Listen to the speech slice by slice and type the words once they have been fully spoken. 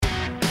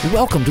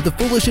Welcome to the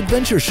Foolish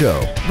Adventure Show,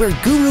 where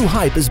guru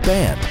hype is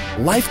banned,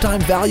 lifetime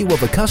value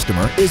of a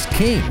customer is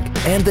king,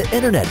 and the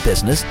internet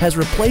business has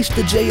replaced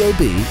the job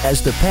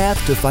as the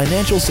path to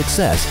financial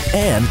success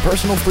and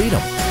personal freedom.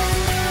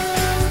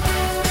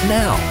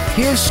 Now,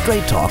 here's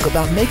straight talk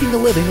about making a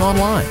living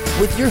online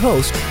with your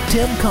host,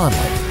 Tim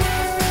Conley.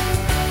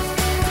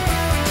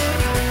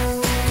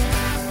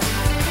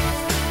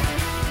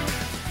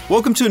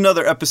 Welcome to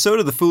another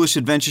episode of the Foolish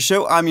Adventure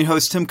Show. I'm your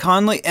host, Tim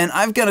Conley, and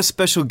I've got a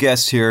special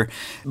guest here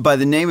by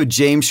the name of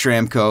James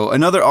Schramko,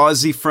 another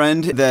Aussie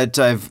friend that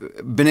I've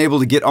been able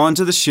to get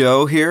onto the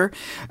show here.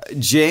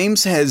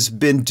 James has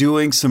been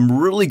doing some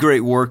really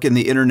great work in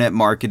the internet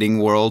marketing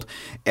world,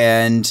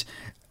 and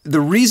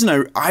the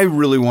reason I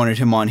really wanted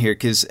him on here,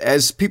 because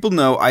as people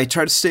know, I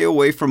try to stay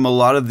away from a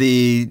lot of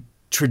the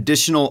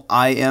traditional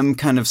IM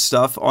kind of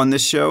stuff on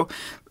this show.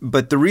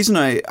 But the reason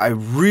I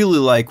really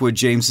like what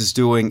James is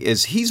doing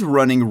is he's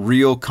running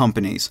real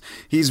companies.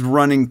 He's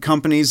running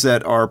companies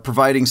that are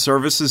providing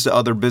services to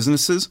other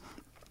businesses,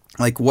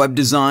 like web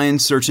design,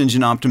 search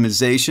engine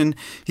optimization.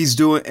 He's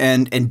doing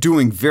and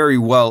doing very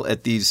well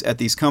at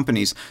these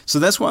companies. So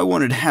that's why I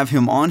wanted to have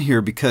him on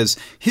here, because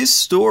his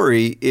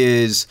story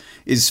is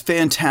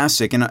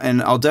fantastic,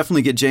 and I'll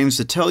definitely get James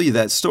to tell you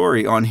that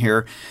story on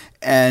here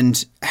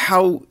and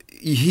how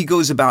he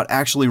goes about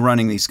actually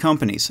running these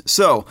companies.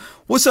 So,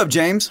 what's up,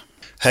 James?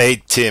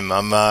 Hey, Tim.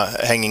 I'm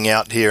hanging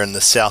out here in the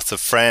south of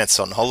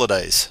France on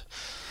holidays.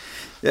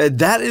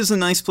 That is a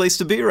nice place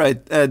to be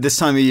right this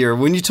time of year.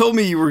 When you told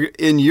me you were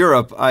in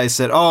Europe, I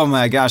said, oh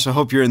my gosh, I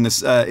hope you're in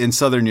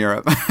Southern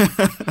Europe.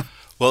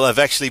 Well, I've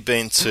actually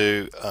been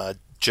to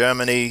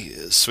Germany,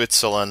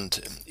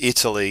 Switzerland,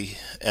 Italy,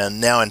 and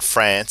now in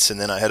France,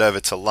 and then I head over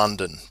to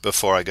London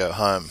before I go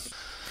home.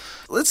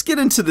 Let's get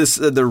into this,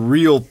 the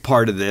real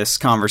part of this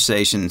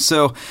conversation.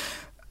 So,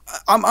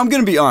 I'm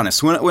going to be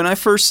honest. When I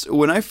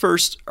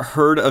first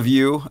heard of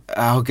you,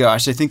 oh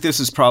gosh, I think this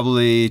is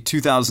probably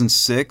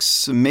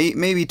 2006,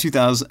 maybe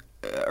 2000,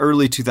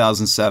 early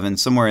 2007,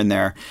 somewhere in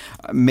there.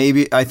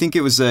 Maybe I think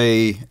it was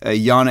a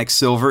Yannick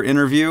Silver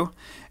interview,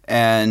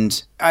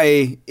 and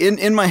I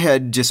in my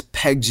head just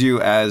pegged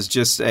you as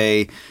just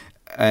an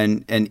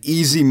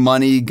easy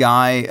money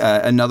guy,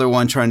 another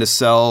one trying to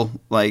sell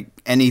like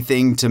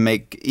anything to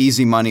make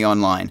easy money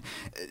online.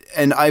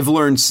 And I've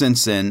learned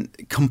since then,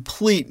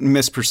 complete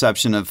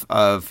misperception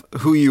of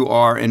who you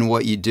are and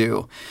what you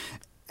do.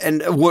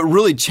 And what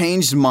really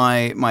changed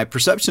my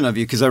perception of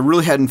you, because I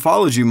really hadn't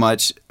followed you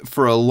much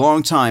for a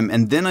long time,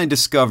 and then I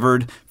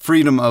discovered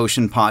Freedom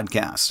Ocean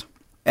podcast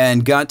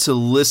and got to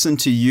listen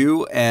to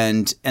you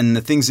and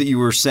the things that you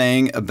were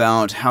saying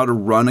about how to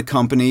run a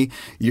company,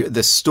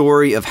 the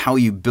story of how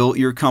you built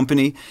your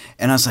company.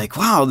 And I was like,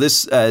 wow,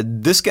 this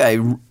guy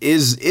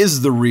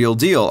is the real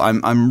deal.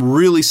 I'm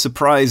really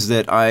surprised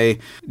that I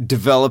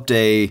developed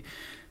a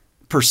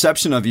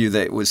perception of you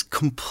that was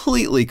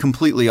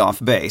completely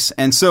off base.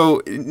 And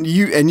so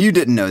you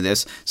didn't know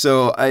this.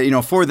 So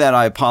for that,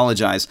 I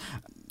apologize.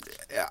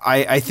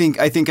 I think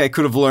I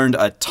could have learned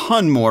a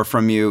ton more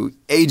from you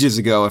ages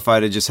ago if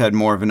I'd have just had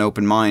more of an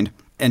open mind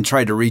and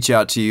tried to reach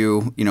out to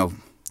you,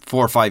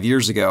 4 or 5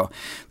 years ago.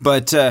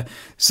 But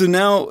so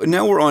now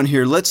we're on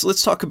here.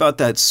 Let's talk about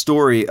that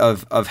story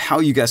of how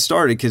you got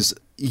started, because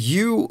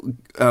you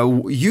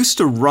used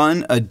to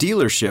run a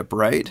dealership,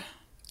 right?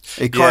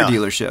 A car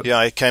dealership. Yeah,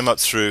 I came up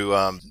through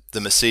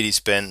the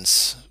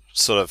Mercedes-Benz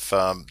sort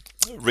of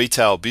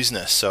retail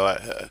business.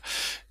 So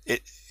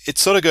It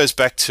sort of goes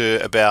back to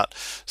about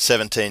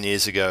 17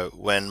 years ago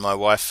when my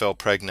wife fell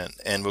pregnant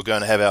and we're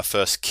going to have our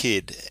first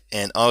kid,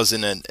 and I was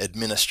in an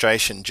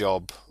administration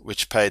job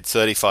which paid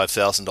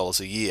 $35,000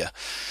 a year,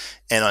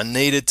 and I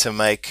needed to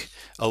make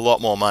a lot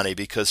more money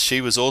because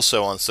she was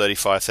also on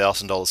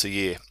 $35,000 a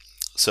year.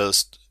 So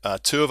there's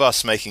two of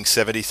us making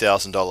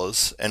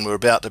 $70,000, and we're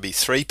about to be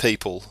 3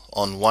 people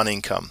on one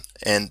income,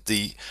 and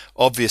the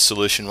obvious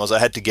solution was I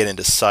had to get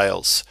into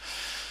sales.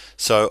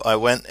 So I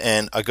went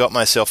and I got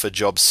myself a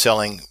job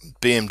selling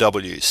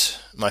BMWs,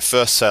 my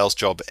first sales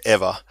job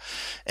ever.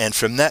 And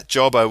from that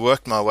job, I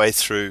worked my way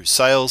through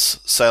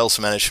sales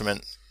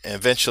management, and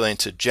eventually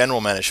into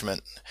general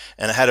management.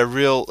 And I had a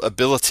real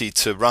ability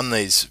to run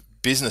these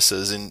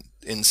businesses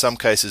in some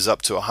cases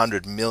up to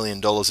 $100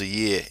 million a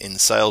year in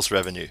sales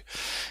revenue.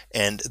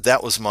 And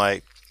that was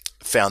my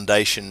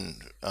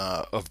foundation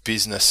of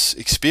business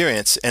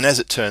experience. And as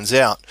it turns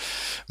out,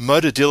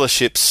 motor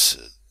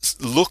dealerships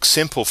look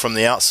simple from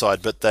the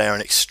outside, but they are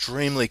an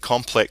extremely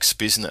complex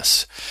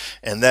business.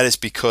 And that is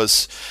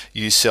because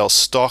you sell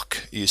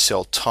stock, you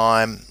sell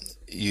time,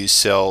 you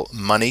sell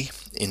money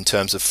in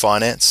terms of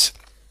finance,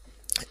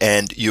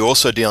 and you're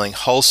also dealing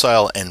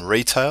wholesale and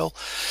retail,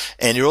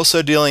 and you're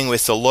also dealing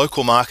with the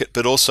local market,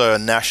 but also a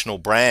national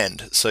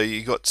brand. So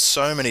you've got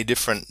so many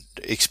different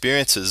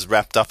experiences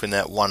wrapped up in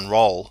that one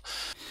role.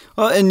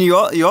 Well, and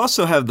you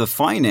also have the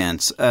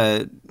finance,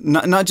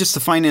 not just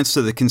the finance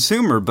to the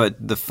consumer, but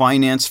the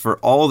finance for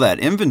all that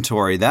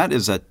inventory.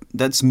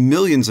 That's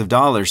millions of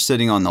dollars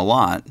sitting on the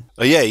lot.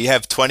 Oh, yeah, you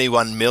have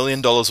 $21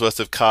 million worth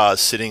of cars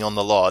sitting on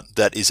the lot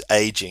that is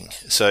aging.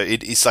 So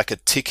it's like a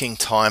ticking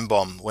time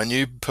bomb. When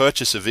you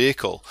purchase a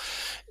vehicle,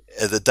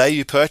 the day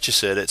you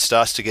purchase it, it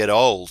starts to get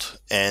old,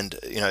 and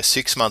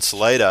 6 months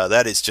later,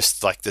 that is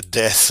just like the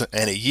death.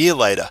 And a year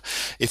later,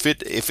 if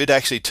it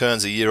actually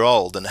turns a year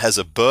old and has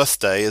a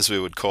birthday, as we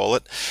would call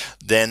it,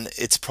 then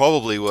it's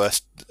probably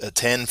worth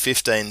 $10,000,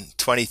 $15,000,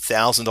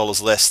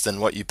 $20,000 less than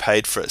what you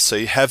paid for it. So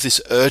you have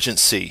this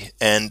urgency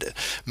and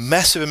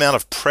massive amount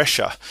of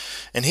pressure.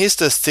 And here's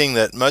the thing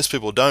that most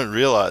people don't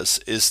realize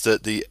is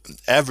that the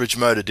average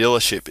motor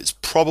dealership is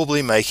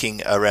probably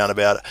making around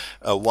about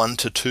a 1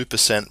 to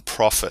 2%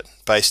 profit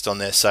based on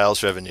their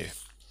sales revenue.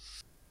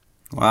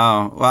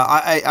 Wow. Well,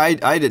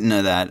 I didn't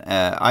know that.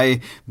 I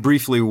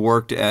briefly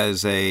worked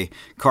as a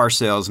car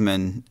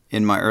salesman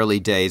in my early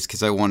days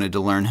because I wanted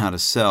to learn how to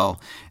sell.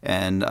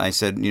 And I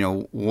said,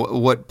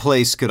 what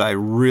place could I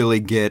really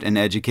get an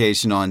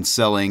education on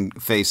selling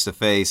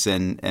face-to-face?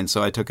 And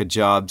so I took a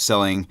job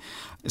selling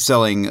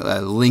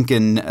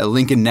Lincoln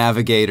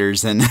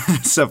Navigators and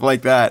stuff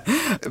like that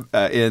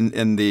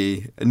in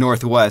the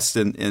Northwest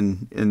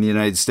in the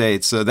United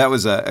States. So that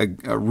was a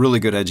really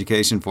good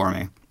education for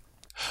me.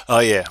 Oh,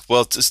 yeah.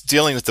 Well, just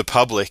dealing with the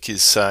public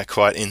is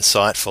quite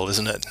insightful,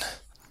 isn't it?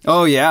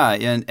 Oh, yeah.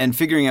 And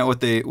figuring out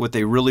what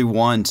they really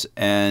want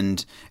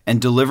and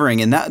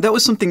delivering. And that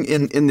was something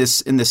in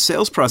this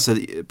sales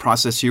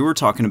process you were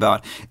talking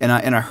about. And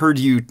I heard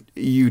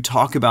you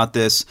talk about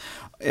this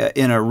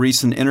in a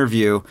recent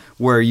interview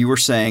where you were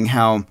saying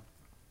how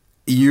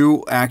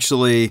you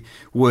actually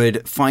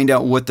would find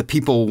out what the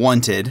people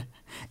wanted,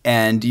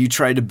 and you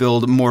tried to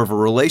build more of a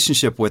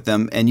relationship with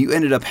them, and you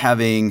ended up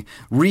having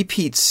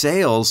repeat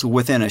sales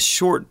within a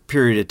short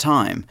period of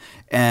time.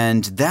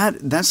 And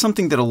that's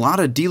something that a lot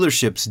of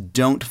dealerships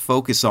don't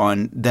focus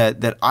on,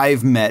 that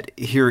I've met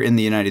here in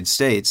the United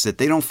States, that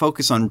they don't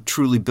focus on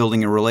truly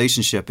building a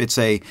relationship. It's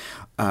a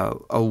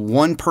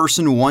one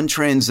person, one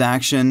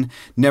transaction,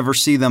 never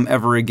see them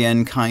ever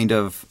again kind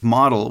of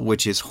model,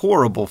 which is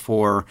horrible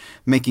for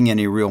making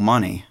any real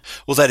money.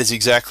 Well, that is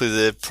exactly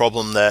the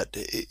problem that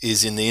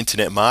is in the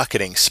internet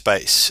marketing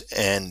space,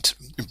 and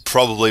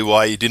probably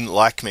why you didn't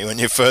like me when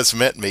you first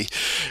met me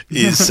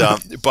is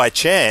by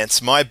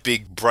chance, my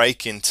big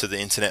break into the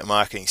internet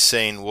marketing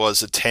scene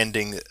was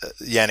attending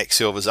Yannick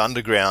Silver's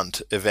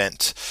Underground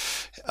event.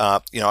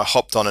 I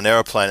hopped on an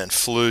aeroplane and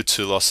flew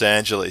to Los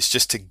Angeles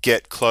just to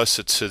get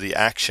closer to the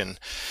action.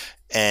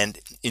 And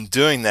in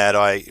doing that,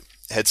 I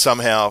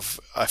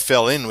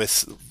fell in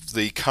with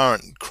the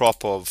current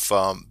crop of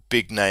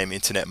big name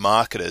internet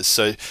marketers.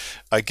 So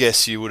I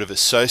guess you would have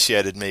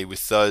associated me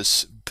with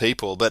those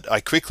people, but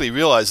I quickly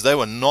realized they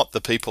were not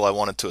the people I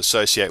wanted to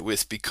associate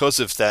with because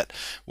of that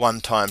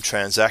one-time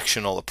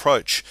transactional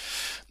approach.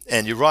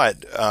 And you're right,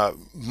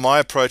 my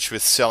approach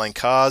with selling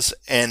cars,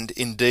 and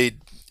indeed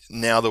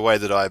now the way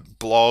that I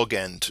blog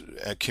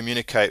and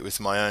communicate with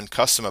my own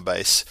customer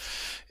base,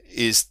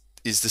 is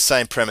the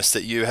same premise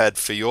that you had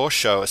for your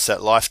show. It's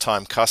that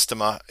lifetime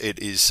customer. It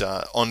is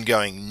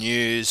ongoing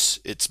news.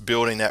 It's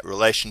building that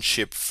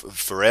relationship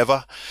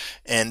forever.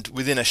 And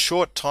within a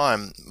short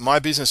time, my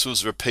business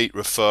was repeat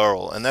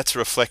referral. And that's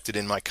reflected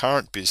in my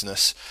current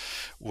business,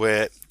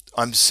 where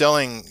I'm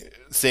selling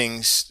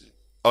things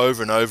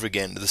over and over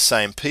again to the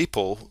same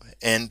people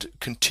and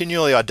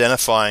continually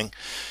identifying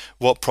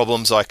what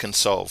problems I can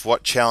solve,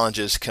 what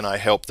challenges can I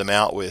help them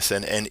out with,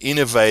 and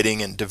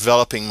innovating and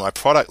developing my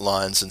product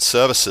lines and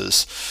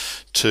services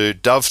to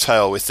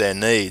dovetail with their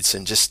needs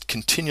and just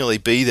continually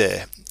be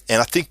there.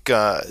 And I think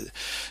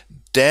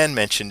Dan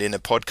mentioned in a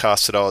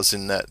podcast that I was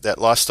in, that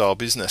lifestyle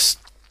business,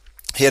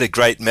 he had a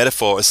great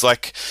metaphor. It's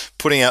like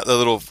putting out the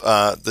little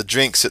the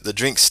drinks at the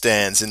drink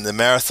stands in the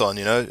marathon.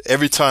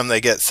 Every time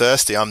they get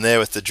thirsty, I'm there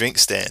with the drink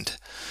stand.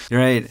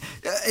 Right.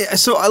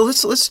 So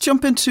let's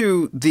jump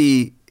into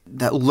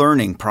that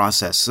learning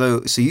process.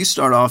 So you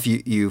start off,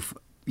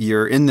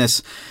 you're in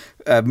this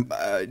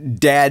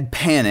dad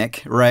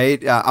panic,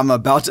 right? I'm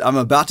about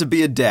to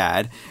be a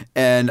dad,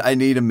 and I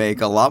need to make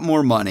a lot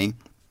more money.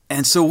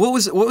 And so what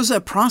was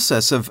that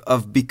process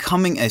of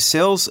becoming a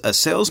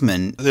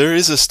salesman? There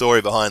is a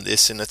story behind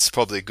this, and it's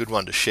probably a good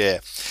one to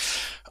share.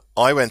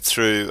 I went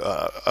to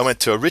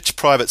a rich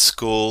private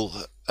school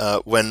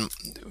when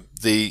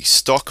the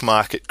stock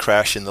market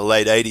crash in the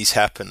late 80s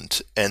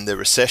happened and the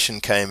recession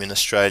came in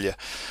Australia.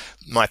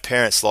 My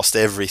parents lost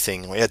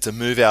everything. We had to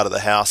move out of the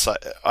house. I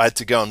had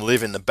to go and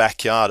live in the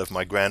backyard of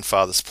my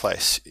grandfather's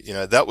place.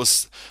 That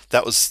was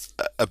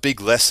a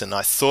big lesson.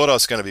 I thought I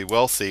was going to be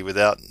wealthy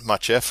without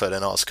much effort,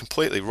 and I was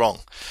completely wrong.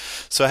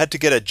 So I had to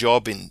get a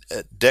job in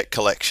debt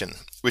collection,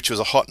 which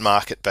was a hot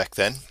market back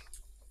then.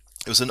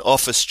 It was an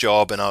office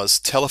job, and I was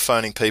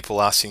telephoning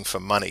people asking for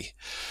money.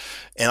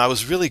 And I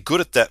was really good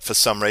at that for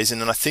some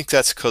reason, and I think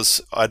that's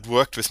because I'd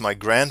worked with my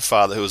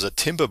grandfather, who was a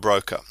timber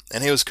broker,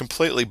 and he was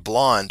completely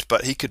blind,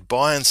 but he could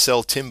buy and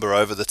sell timber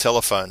over the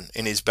telephone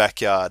in his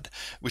backyard,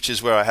 which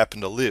is where I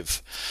happen to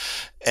live.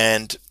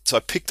 And so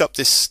I picked up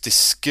this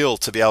skill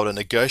to be able to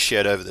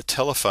negotiate over the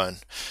telephone.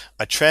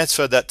 I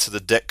transferred that to the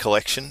debt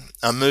collection.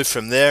 I moved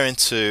from there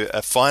into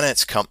a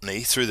finance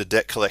company through the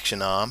debt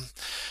collection arm.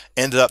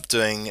 Ended up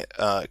doing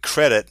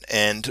credit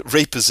and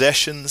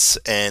repossessions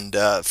and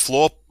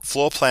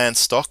floor plan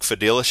stock for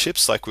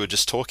dealerships, like we were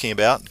just talking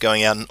about,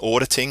 going out and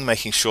auditing,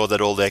 making sure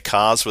that all their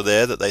cars were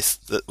there,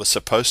 that were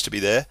supposed to be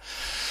there.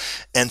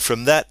 And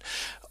from that,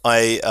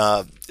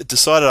 I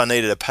decided I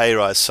needed a pay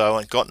rise, so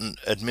I got an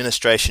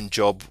administration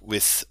job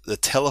with the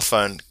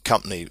telephone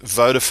company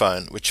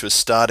Vodafone, which was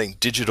starting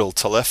digital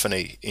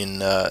telephony in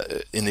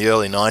the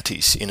early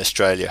 90s in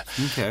Australia.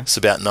 Okay. It's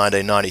about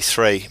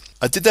 1993.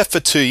 I did that for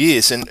 2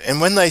 years,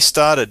 and when they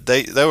started,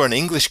 they were an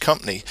English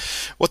company.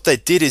 What they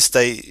did is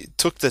they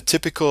took the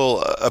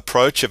typical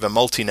approach of a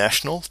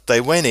multinational. They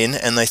went in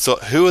and they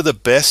thought, who are the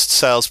best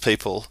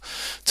salespeople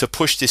to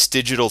push this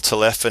digital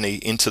telephony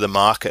into the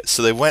market?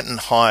 So they went and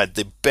hired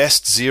the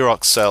best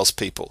Xerox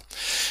salespeople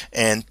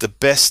and the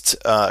best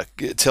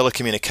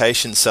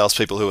telecommunications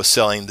salespeople who were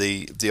selling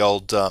the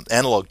old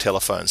analog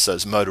telephones,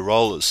 those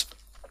Motorola's.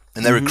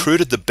 And they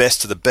recruited the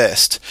best of the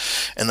best,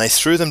 and they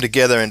threw them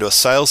together into a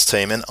sales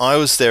team, and I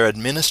was their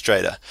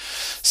administrator.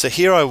 So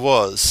here I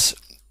was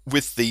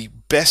with the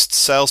best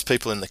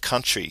salespeople in the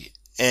country,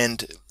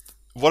 and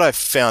what I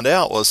found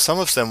out was some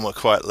of them were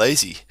quite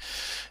lazy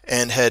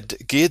and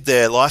had geared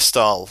their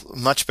lifestyle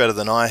much better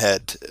than I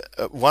had.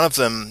 One of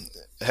them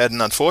had an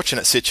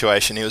unfortunate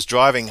situation. He was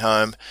driving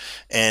home,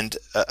 and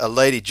a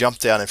lady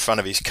jumped out in front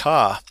of his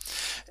car,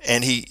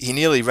 and he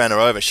nearly ran her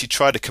over. She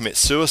tried to commit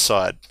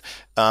suicide.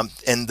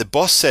 And the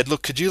boss said,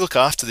 look, could you look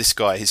after this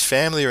guy? His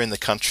family are in the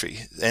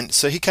country. And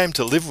so he came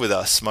to live with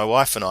us, my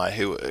wife and I,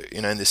 who were,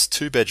 in this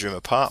 2-bedroom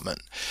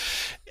apartment.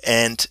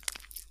 And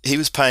he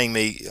was paying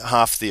me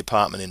half the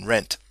apartment in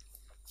rent.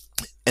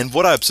 And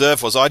what I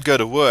observed was I'd go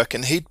to work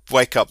and he'd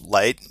wake up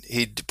late,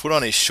 he'd put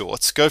on his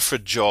shorts, go for a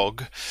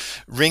jog,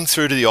 ring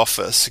through to the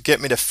office,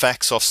 get me to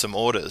fax off some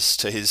orders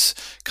to his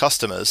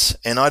customers,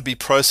 and I'd be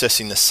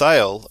processing the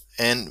sale,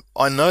 and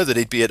I know that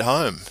he'd be at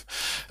home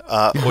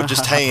or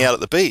just hanging out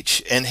at the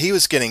beach, and he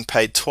was getting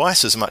paid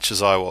twice as much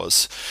as I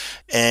was.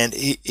 And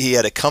he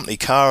had a company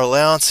car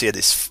allowance, he had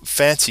this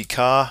fancy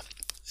car,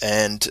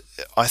 and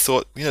I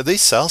thought,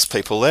 these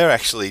salespeople, they're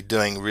actually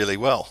doing really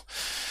well.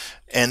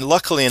 And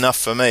luckily enough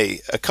for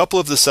me, a couple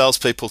of the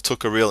salespeople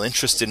took a real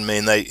interest in me,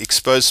 and they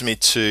exposed me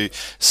to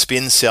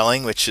spin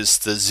selling, which is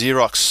the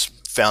Xerox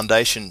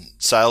foundation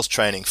sales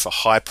training for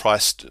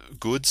high-priced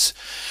goods,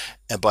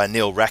 and by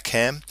Neil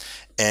Rackham.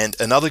 And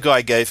another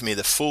guy gave me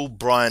the full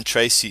Brian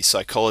Tracy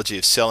Psychology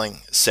of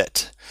Selling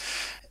set.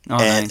 Oh,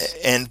 nice.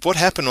 And what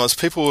happened was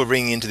people were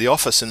ringing into the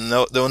office and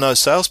there were no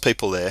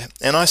salespeople there.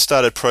 And I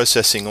started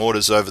processing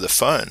orders over the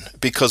phone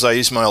because I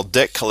used my old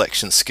debt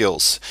collection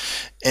skills.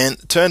 And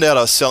it turned out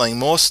I was selling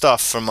more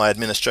stuff from my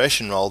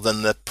administration role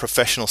than the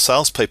professional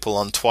salespeople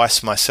on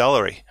twice my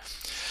salary.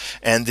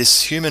 And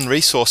this human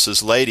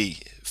resources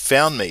lady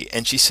found me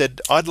and she said,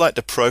 I'd like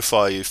to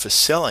profile you for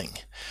selling.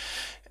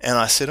 And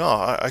I said,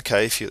 oh,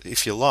 okay,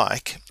 if you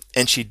like.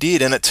 And she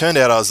did, and it turned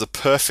out I was the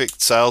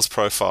perfect sales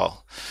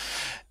profile.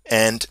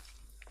 And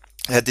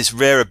I had this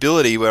rare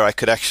ability where I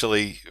could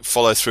actually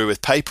follow through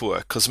with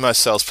paperwork, because most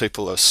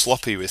salespeople are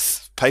sloppy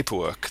with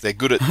paperwork. They're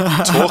good at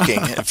talking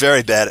and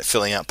very bad at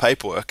filling out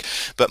paperwork.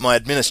 But my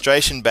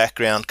administration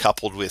background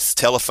coupled with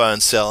telephone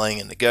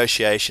selling and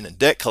negotiation and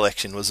debt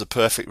collection was a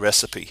perfect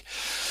recipe.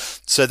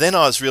 So then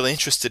I was really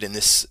interested in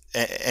this,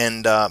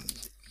 and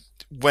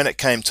when it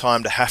came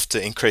time to have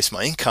to increase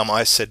my income,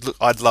 I said, look,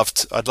 I'd love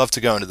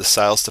to go into the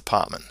sales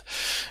department.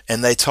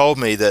 And they told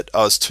me that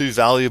I was too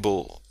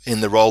valuable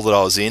in the role that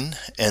I was in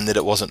and that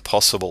it wasn't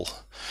possible.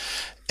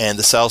 And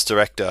the sales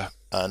director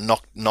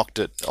knocked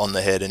it on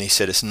the head, and he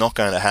said, it's not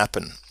going to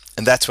happen.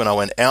 And that's when I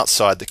went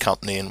outside the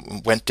company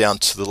and went down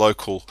to the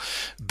local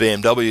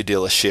BMW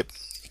dealership,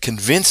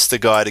 convinced the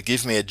guy to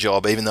give me a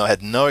job even though I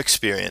had no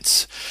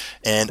experience.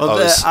 And well,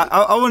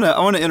 I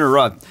want to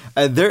interrupt.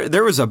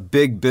 There was a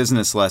big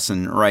business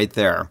lesson right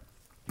there.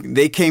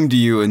 They came to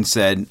you and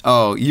said,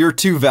 "Oh, you're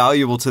too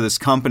valuable to this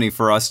company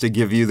for us to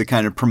give you the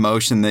kind of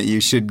promotion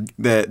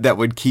that that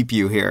would keep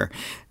you here."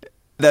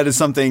 That is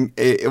something,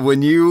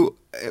 when you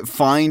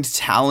find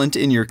talent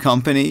in your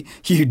company,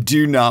 you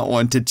do not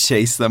want to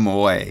chase them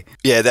away.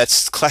 Yeah,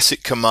 that's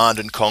classic command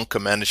and conquer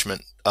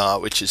management,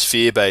 which is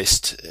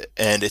fear-based,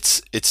 and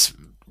it's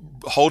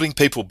holding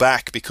people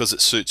back because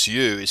it suits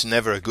you is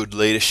never a good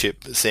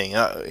leadership thing.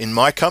 In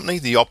my company,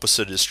 the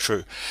opposite is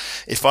true.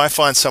 If I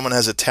find someone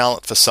has a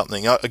talent for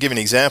something, I'll give you an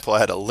example. I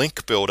had a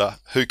link builder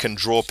who can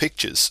draw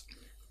pictures.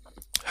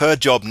 Her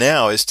job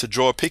now is to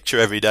draw a picture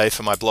every day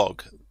for my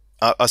blog.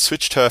 I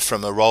switched her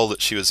from a role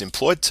that she was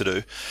employed to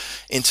do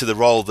into the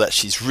role that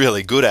she's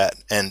really good at,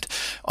 and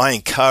I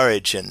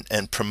encourage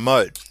and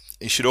promote.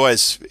 You should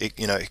always,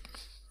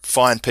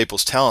 find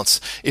people's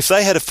talents. If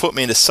they had have put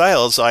me into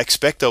sales, I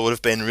expect I would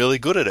have been really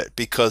good at it,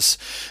 because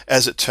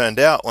as it turned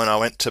out, when I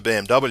went to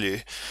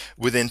BMW,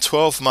 within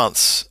 12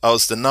 months, I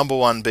was the number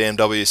one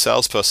BMW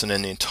salesperson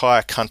in the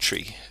entire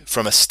country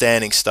from a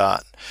standing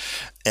start.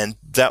 And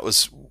that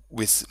was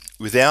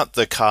without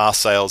the car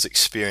sales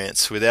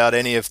experience, without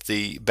any of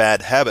the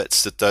bad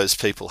habits that those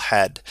people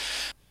had.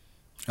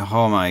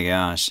 Oh my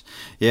gosh.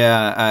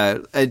 Yeah.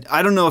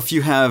 I don't know if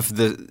you have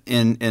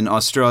in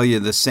Australia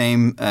the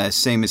same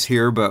as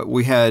here, but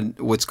we had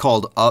what's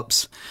called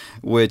ups,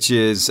 which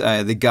is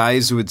the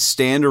guys would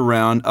stand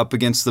around up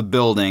against the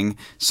building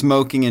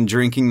smoking and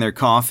drinking their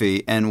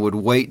coffee and would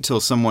wait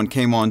till someone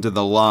came onto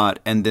the lot,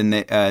 and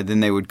then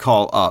they would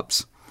call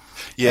ups.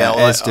 Yeah,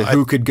 as to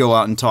who could go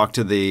out and talk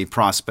to the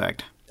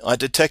prospect. I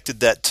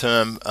detected that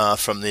term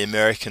from the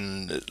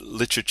American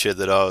literature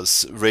that I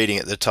was reading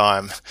at the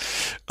time.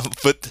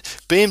 But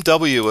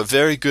BMW were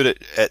very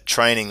good at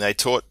training. They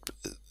taught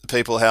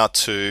people how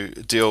to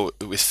deal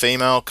with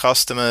female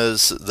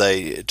customers.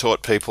 They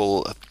taught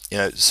people,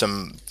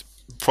 some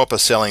proper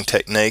selling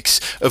techniques.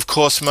 Of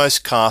course,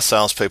 most car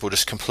salespeople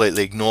just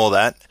completely ignore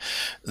that.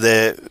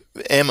 Their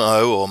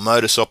MO, or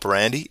modus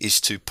operandi, is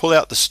to pull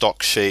out the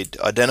stock sheet,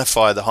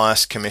 identify the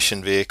highest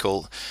commission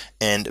vehicle,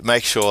 and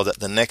make sure that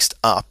the next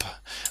up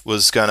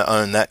was going to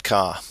own that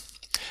car.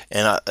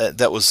 And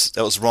that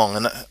was wrong.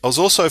 And I was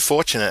also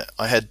fortunate.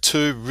 I had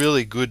two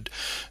really good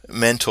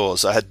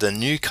mentors. I had the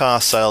new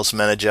car sales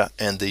manager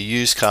and the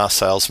used car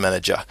sales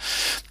manager,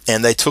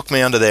 and they took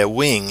me under their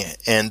wing,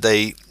 and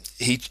they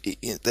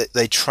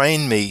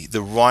trained me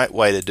the right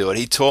way to do it.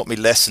 He taught me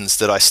lessons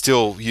that I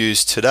still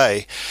use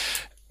today.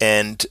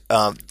 And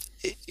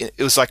it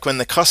was like, when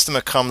the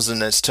customer comes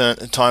and it's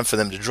time for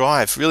them to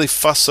drive, really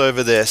fuss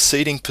over their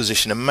seating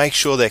position and make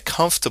sure they're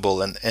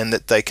comfortable, and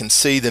that they can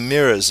see the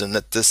mirrors, and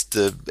that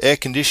the air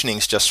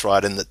conditioning's just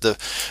right, and that the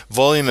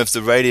volume of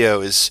the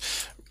radio is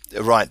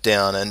right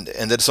down, and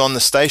that it's on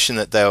the station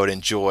that they would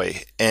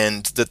enjoy,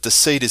 and that the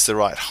seat is the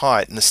right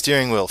height, and the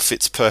steering wheel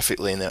fits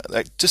perfectly in there.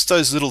 Like, just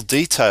those little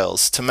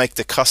details to make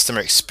the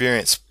customer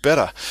experience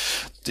better.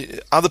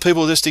 Other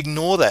people just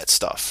ignore that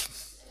stuff.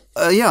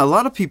 Yeah, a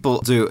lot of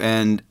people do,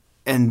 and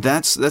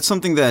that's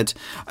something that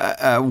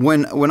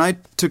when I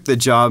took the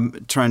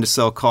job trying to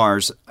sell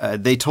cars,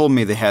 they told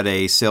me they had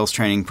a sales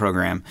training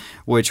program,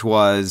 which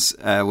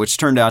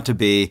turned out to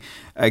be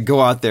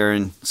go out there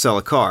and sell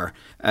a car.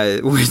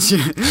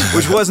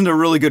 Which wasn't a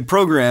really good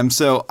program.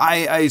 So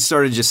I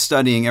started just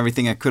studying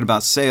everything I could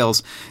about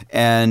sales,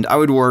 and I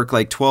would work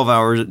like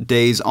 12-hour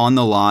days on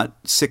the lot,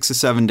 6 to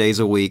 7 days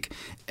a week.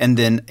 And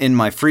then in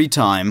my free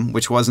time,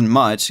 which wasn't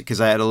much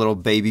because I had a little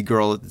baby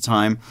girl at the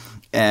time,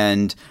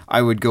 and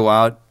I would go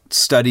out,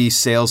 study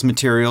sales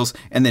materials,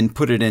 and then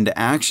put it into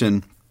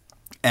action.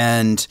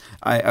 And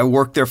I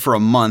worked there for a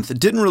month.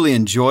 Didn't really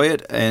enjoy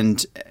it,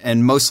 and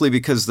mostly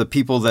because the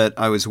people that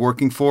I was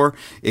working for,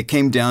 it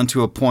came down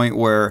to a point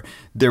where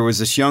there was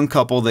this young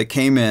couple that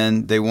came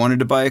in. They wanted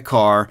to buy a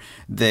car.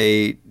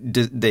 They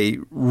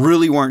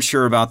really weren't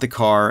sure about the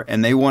car,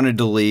 and they wanted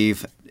to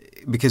leave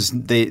because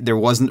there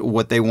wasn't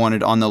what they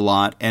wanted on the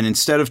lot. And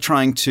instead of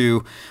trying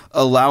to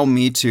allow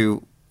me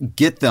to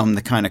get them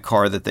the kind of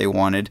car that they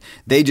wanted,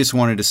 they just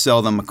wanted to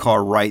sell them a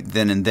car right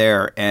then and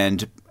there,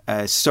 and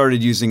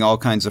started using all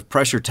kinds of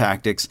pressure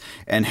tactics,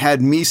 and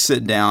had me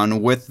sit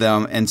down with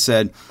them and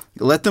said,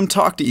 let them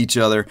talk to each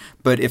other,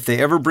 but if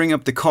they ever bring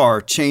up the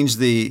car, change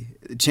the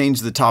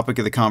topic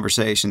of the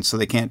conversation so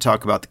they can't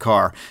talk about the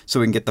car,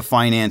 so we can get the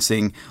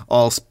financing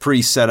all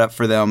pre-set up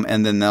for them,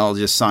 and then they'll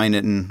just sign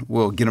it and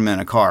we'll get them in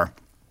a car.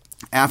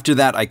 After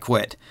that, I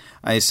quit.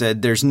 I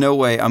said, there's no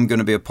way I'm going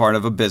to be a part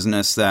of a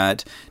business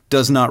that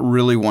does not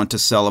really want to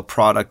sell a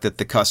product that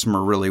the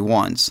customer really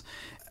wants.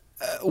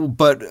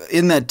 But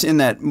in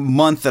that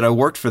month that I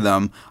worked for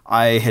them,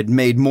 I had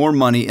made more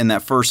money in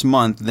that first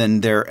month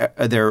than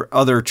their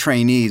other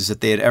trainees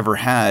that they had ever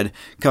had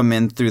come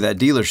in through that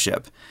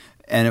dealership.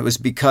 And it was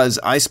because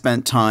I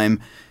spent time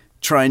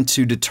trying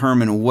to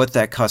determine what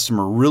that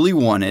customer really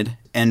wanted,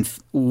 and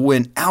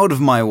went out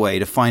of my way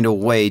to find a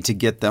way to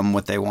get them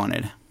what they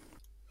wanted.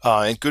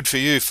 And good for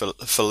you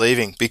for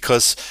leaving,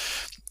 because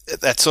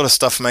that sort of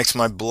stuff makes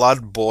my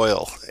blood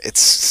boil.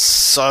 It's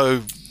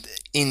so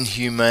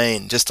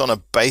inhumane, just on a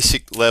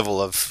basic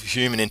level of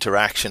human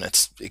interaction.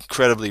 It's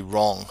incredibly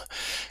wrong.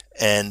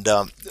 And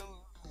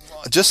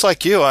just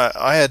like you,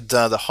 I had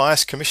the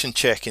highest commission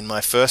check in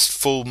my first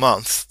full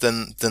month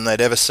than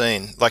they'd ever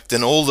seen,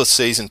 than all the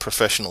seasoned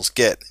professionals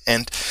get.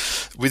 And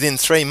within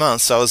 3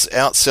 months, I was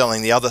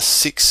outselling the other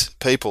 6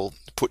 people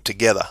put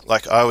together.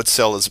 I would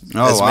sell as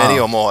many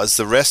or more as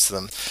the rest of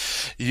them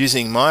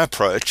using my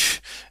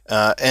approach.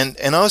 And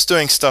I was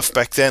doing stuff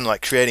back then,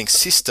 like creating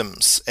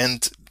systems,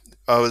 and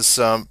I was,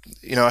 I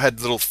had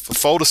a little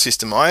folder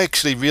system. I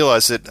actually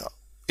realized that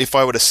if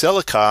I were to sell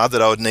a car,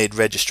 that I would need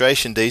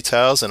registration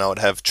details, and I would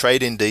have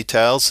trade-in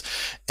details,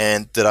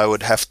 and that I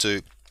would have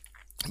to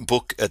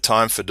book a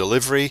time for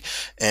delivery,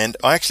 and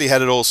I actually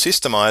had it all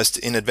systemized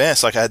in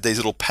advance. Like I had these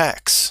little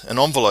packs, an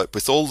envelope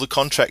with all the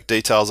contract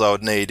details I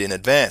would need in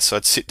advance. So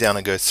I'd sit down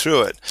and go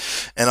through it.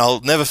 And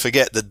I'll never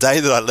forget the day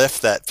that I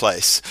left that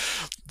place.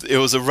 It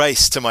was a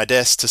race to my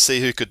desk to see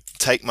who could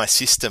take my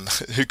system,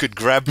 who could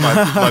grab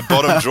my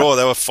bottom drawer.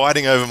 They were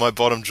fighting over my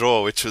bottom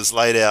drawer, which was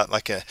laid out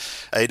like A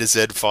to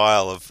Z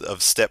file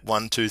of step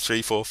 1, 2,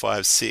 3, 4,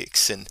 5,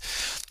 6. And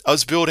I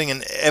was building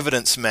an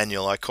evidence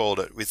manual, I called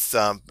it, with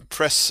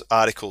press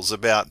articles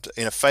about,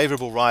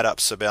 favorable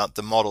write-ups about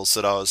the models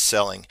that I was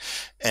selling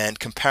and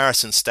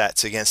comparison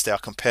stats against our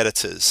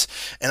competitors.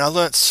 And I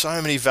learnt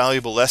so many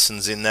valuable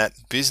lessons in that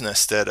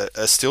business that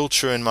are still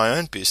true in my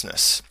own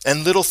business.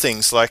 And little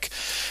things like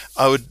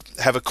I would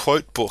have a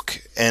quote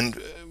book,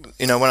 and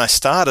when I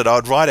started, I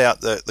would write out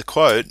the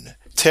quote,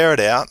 tear it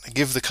out,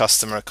 give the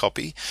customer a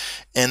copy,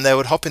 and they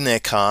would hop in their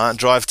car,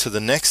 drive to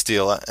the next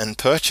dealer and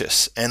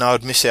purchase, and I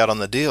would miss out on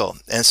the deal.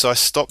 And so I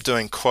stopped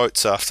doing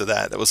quotes after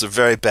that. It was a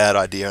very bad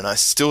idea, and I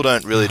still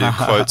don't really do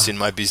quotes in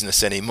my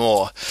business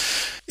anymore.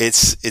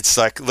 It's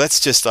like, let's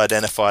just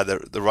identify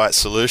the right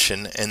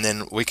solution, and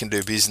then we can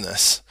do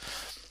business.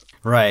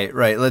 Right.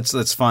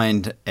 Let's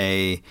find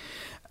a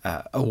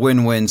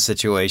win-win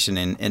situation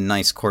in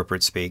nice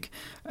corporate speak.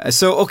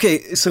 So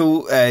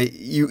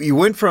you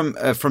went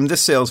from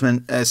this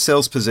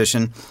sales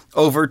position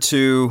over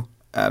to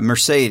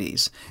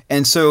Mercedes,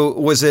 and so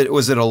was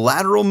it a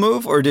lateral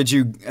move, or did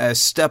you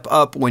step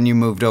up when you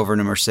moved over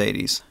to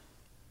Mercedes?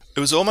 It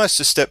was almost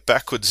a step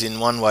backwards in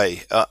one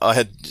way. I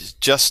had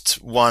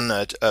just won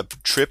a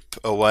trip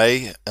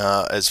away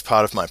as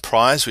part of my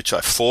prize, which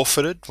I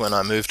forfeited when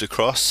I moved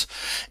across,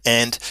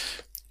 and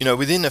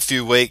within a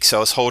few weeks, I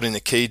was holding the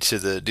key to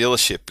the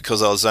dealership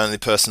because I was the only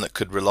person that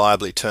could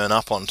reliably turn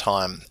up on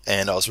time,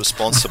 and I was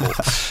responsible.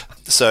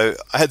 So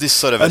I had this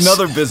sort of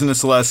another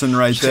business lesson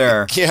right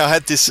there. Yeah, I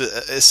had this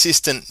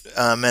assistant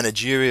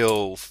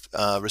managerial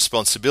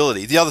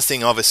responsibility. The other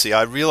thing, obviously,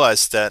 I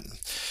realized that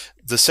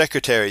the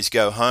secretaries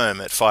go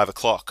home at 5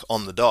 o'clock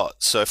on the dot.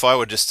 So if I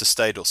were just to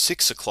stay till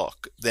 6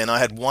 o'clock, then I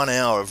had 1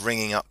 hour of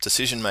ringing up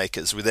decision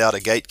makers without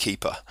a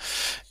gatekeeper.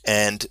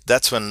 And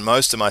that's when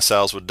most of my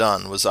sales were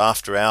done, was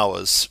after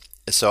hours.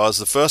 So I was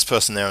the first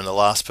person there and the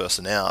last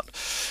person out.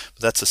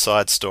 But that's a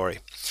side story.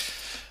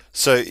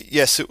 So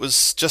yes, it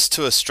was just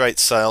to a straight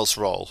sales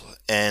role.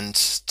 And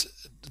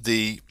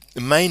the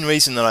main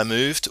reason that I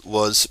moved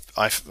was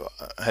I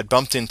had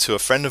bumped into a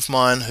friend of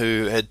mine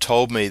who had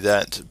told me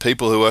that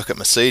people who work at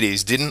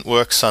Mercedes didn't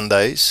work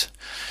Sundays,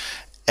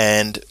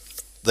 and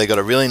they got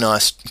a really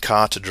nice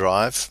car to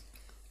drive,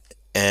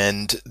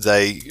 and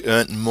they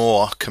earned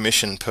more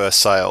commission per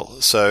sale.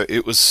 So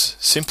it was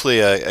simply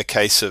a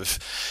case of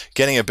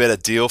getting a better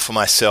deal for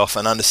myself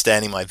and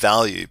understanding my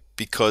value,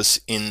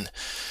 because in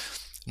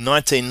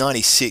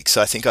 1996,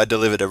 I think I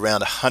delivered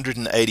around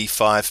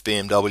 185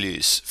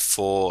 BMWs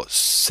for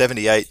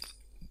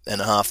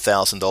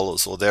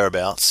 $78,500 or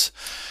thereabouts.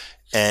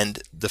 And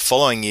the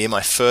following year,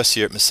 my first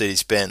year at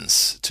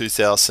Mercedes-Benz,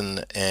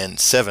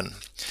 2007,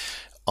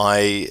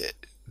 I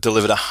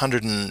delivered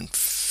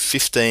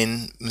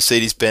 115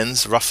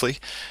 Mercedes-Benz, roughly,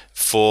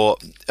 for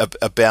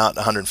about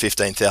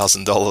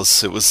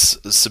 $115,000. It was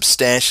a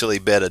substantially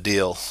better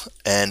deal,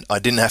 and I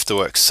didn't have to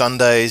work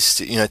Sundays.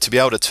 To be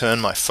able to turn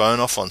my phone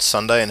off on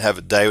Sunday and have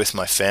a day with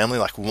my family,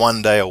 like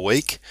 1 day a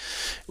week,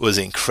 was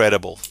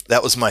incredible.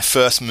 That was my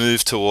first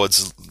move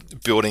towards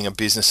building a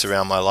business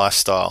around my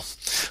lifestyle.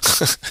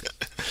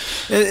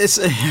 It's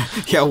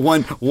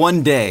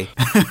one day,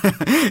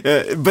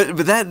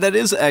 but that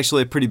is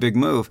actually a pretty big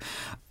move.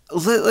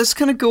 Let's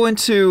kind of go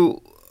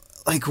into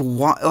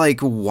why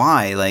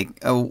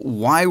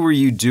were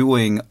you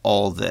doing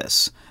all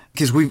this?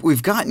 Because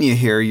we've gotten you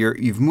here.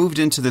 You've moved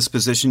into this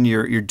position.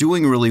 You're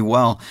doing really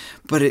well,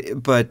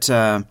 but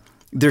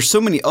there's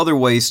so many other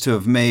ways to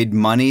have made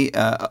money.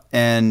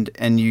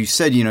 And you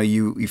said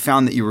you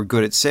found that you were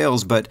good at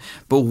sales, but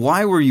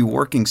why were you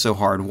working so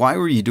hard? Why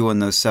were you doing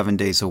those 7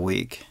 days a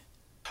week?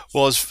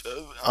 Well,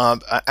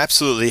 I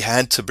absolutely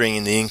had to bring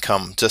in the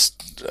income.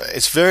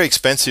 It's very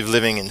expensive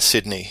living in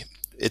Sydney.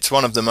 It's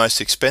one of the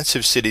most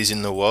expensive cities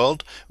in the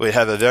world. We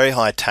have a very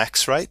high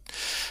tax rate.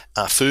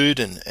 Food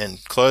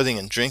and clothing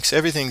and drinks,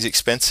 everything's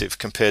expensive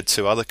compared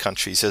to other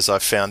countries, as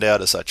I've found out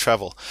as I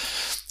travel.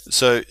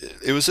 So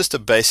it was just a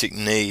basic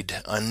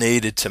need. I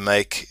needed to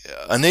make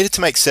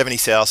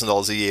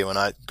 $70,000 a year when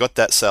I got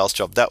that sales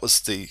job. That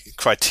was the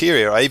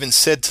criteria. I even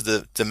said to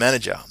the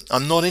manager,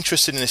 I'm not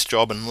interested in this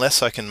job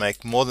unless I can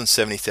make more than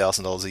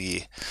 $70,000 a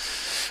year.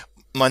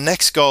 My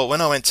next goal, when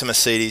I went to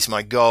Mercedes,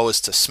 my goal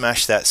was to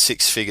smash that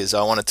 6 figures.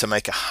 I wanted to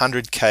make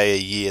 $100K a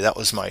year. That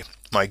was my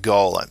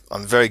goal.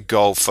 I'm very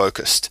goal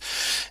focused,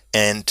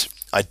 and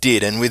I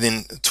did. And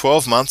within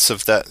 12 months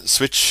of that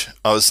switch,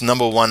 I was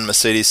 #1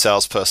 Mercedes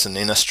salesperson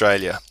in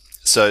Australia.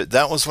 So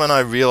that was when I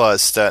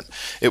realized that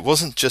it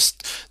wasn't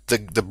just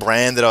the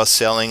brand that I was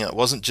selling. It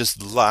wasn't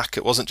just luck.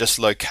 It wasn't just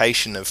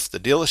location of the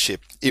dealership.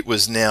 It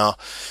was me.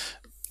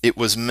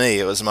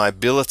 It was my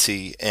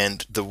ability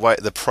and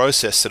the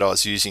process that I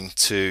was using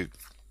to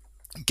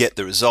get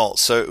the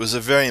results. So it was a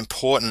very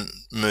important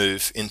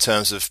move in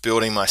terms of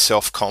building my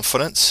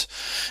self-confidence.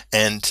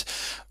 And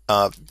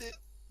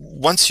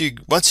once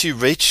you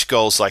reach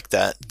goals like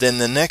that, then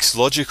the next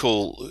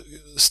logical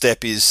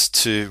step is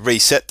to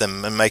reset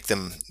them and make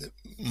them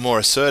more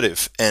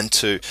assertive and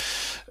to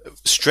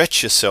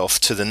stretch yourself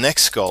to the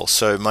next goal.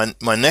 So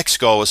my next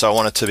goal was I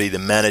wanted to be the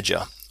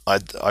manager.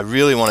 I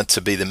really wanted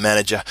to be the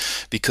manager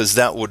because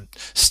that would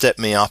step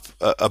me up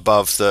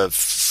above the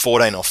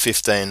 14 or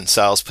 15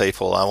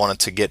 salespeople. I wanted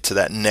to get to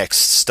that next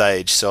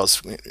stage, so I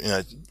was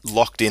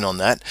locked in on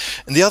that.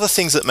 And the other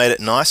things that made it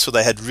nice were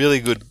they had really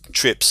good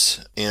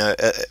trips.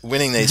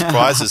 Winning these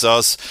prizes, I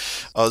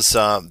was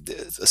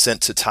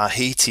sent to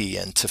Tahiti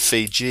and to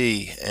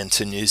Fiji and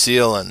to New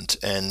Zealand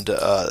and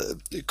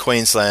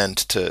Queensland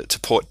to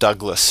Port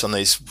Douglas on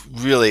these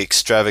really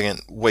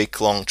extravagant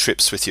week-long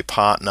trips with your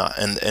partner,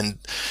 and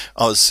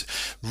I was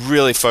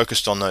really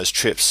focused on those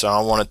trips, so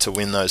I wanted to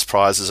win those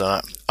prizes.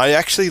 And I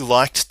actually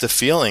liked the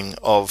feeling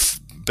of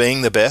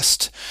being the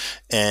best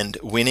and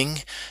winning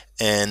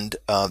and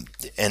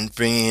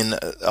bringing in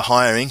a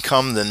higher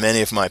income than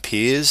many of my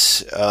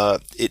peers.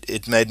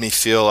 It made me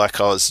feel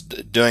like I was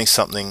doing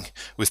something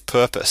with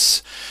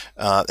purpose.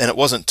 And it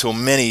wasn't till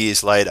many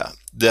years later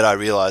that I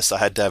realized I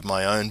had to have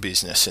my own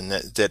business, and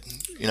that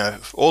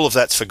all of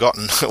that's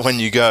forgotten when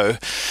you go.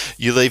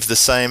 You leave the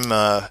same...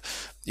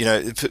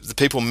 the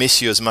people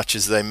miss you as much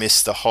as they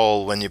miss the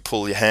hole when you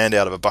pull your hand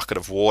out of a bucket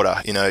of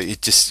water.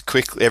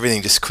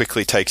 Everything just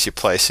quickly takes your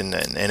place, and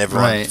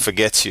everyone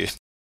forgets you.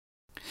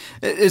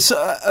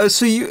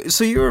 So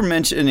you were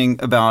mentioning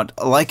about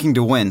liking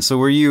to win. So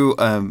were you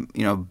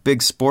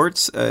big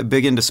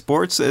into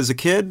sports as a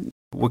kid?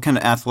 What kind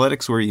of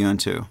athletics were you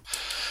into?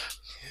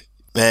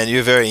 Man,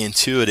 you're very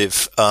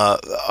intuitive.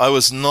 I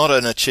was not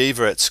an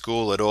achiever at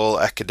school at all,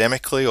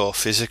 academically or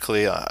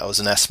physically. I was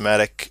an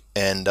asthmatic,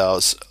 and I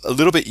was a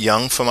little bit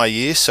young for my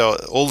years, so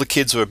all the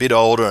kids were a bit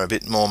older and a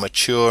bit more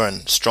mature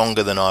and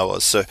stronger than I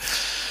was. So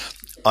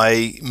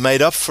I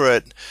made up for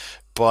it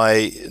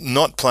by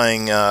not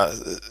playing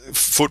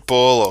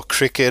football or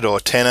cricket or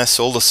tennis,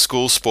 all the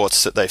school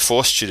sports that they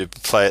forced you to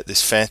play at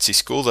this fancy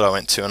school that I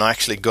went to, and I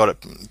actually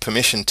got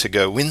permission to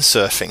go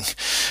windsurfing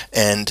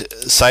and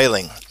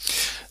sailing.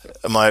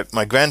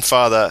 My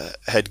grandfather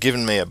had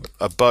given me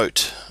a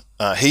boat.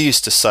 He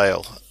used to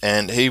sail,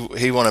 and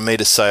he wanted me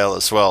to sail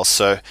as well.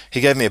 So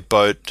he gave me a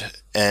boat,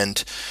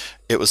 and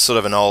it was sort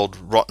of an old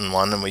rotten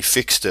one, and we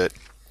fixed it.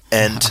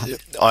 And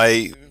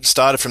I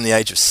started from the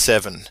age of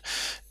 7.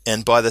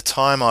 And by the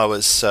time I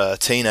was a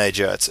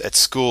teenager at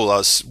school, I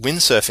was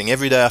windsurfing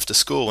every day after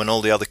school when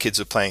all the other kids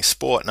were playing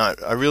sport. And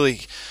I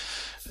really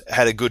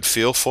had a good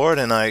feel for it,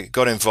 and I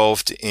got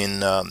involved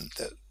in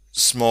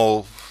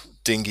small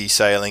dinghy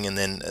sailing, and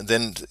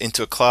then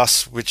into a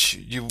class which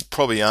you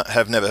probably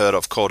have never heard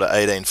of, called an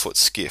 18-foot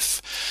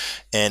skiff.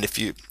 And if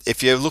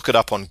you look it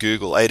up on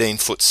Google,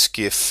 18-foot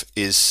skiff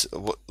is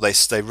what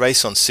they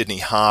race on Sydney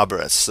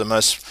Harbour. It's the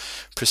most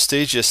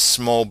prestigious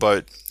small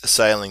boat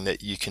sailing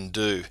that you can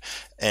do.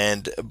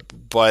 And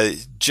by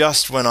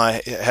just when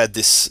I had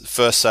this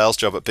first sales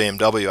job at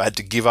BMW, I had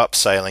to give up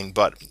sailing,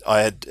 but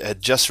I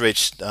had just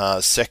reached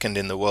second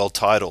in the world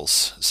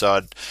titles. So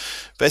I'd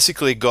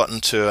basically gotten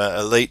to an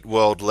elite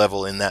world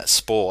level in that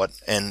sport.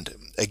 And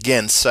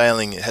again,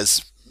 sailing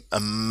has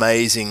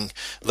amazing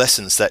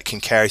lessons that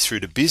can carry through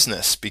to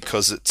business,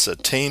 because it's a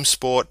team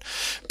sport,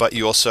 but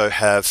you also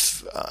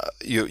have,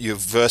 you're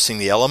versing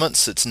the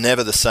elements. It's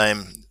never the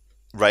same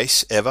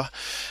race ever.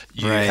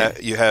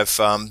 You have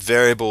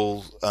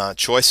variable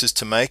choices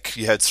to make.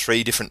 You had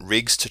 3 different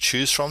rigs to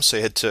choose from, so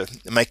you had to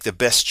make the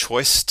best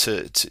choice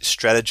to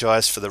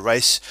strategize for the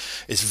race.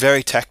 It's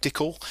very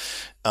tactical.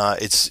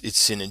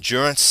 It's an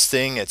endurance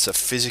thing. It's a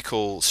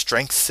physical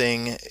strength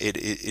thing. It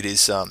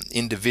is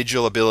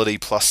individual ability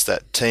plus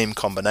that team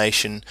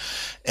combination,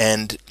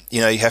 and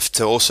you have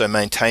to also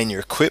maintain your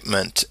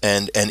equipment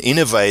and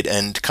innovate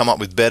and come up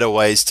with better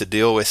ways to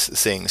deal with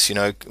things.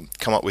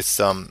 Come up with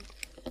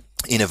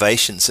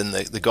innovations. And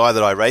the guy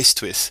that I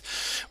raced with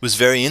was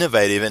very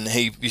innovative, and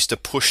he used to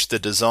push the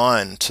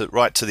design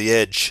right to the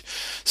edge,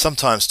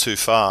 sometimes too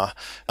far.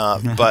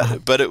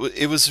 But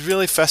it was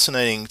really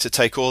fascinating to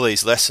take all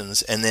these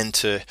lessons and then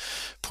to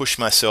push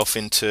myself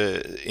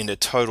into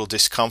total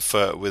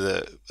discomfort with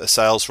a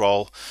sales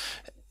role.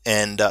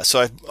 And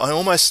so I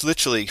almost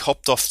literally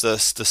hopped off the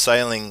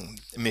sailing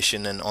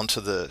mission and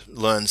onto the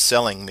learn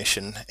selling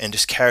mission, and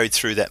just carried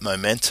through that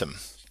momentum.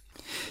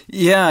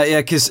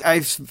 Yeah, because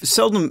I've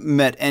seldom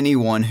met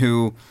anyone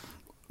who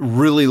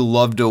really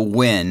loved to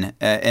win,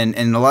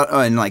 and a lot,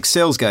 and like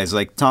sales guys,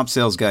 like top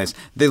sales guys,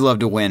 they love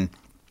to win.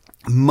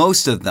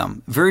 Most of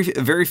them, very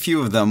very few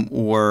of them,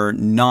 were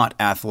not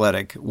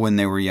athletic when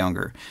they were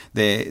younger.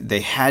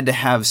 They had to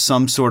have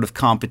some sort of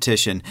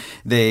competition.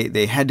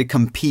 They had to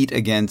compete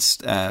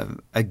against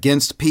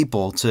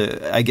people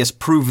to, I guess,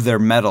 prove their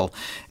mettle.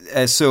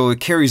 So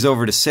it carries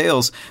over to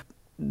sales.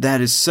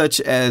 That is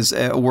such as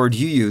a word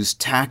you use,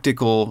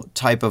 tactical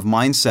type of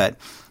mindset.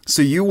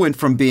 So you went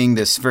from being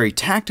this very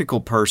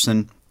tactical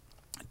person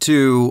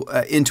to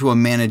into a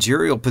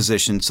managerial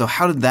position. So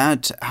how did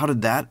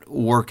that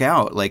work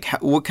out? Like,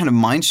 what kind of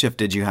mind shift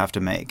did you have to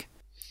make?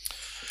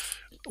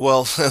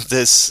 Well,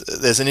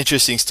 there's an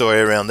interesting story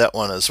around that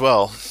one as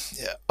well.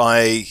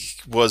 I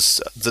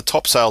was the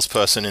top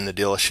salesperson in the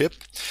dealership,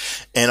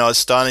 and I was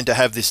starting to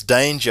have this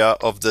danger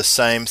of the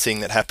same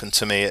thing that happened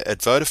to me at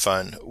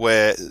Vodafone,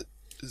 where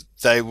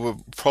they were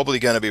probably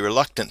going to be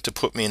reluctant to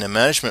put me in a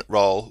management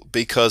role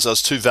because I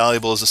was too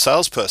valuable as a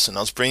salesperson.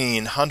 I was bringing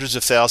in hundreds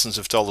of thousands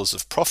of dollars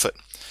of profit.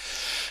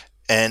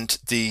 And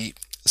the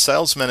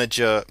sales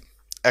manager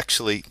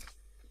actually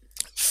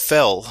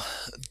fell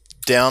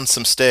down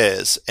some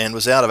stairs and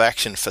was out of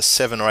action for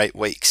 7 or 8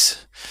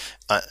 weeks.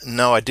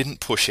 No, I didn't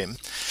push him.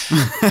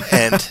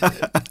 And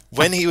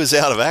when he was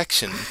out of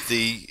action,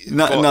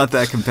 not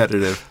that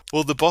competitive.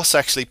 Well, the boss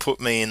actually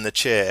put me in the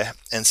chair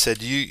and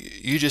said,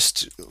 "You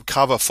just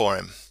cover for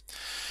him."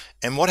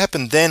 And what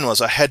happened then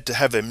was I had to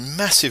have a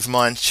massive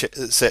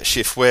mindset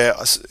shift where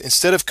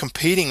instead of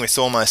competing with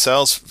all my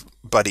sales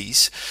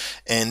buddies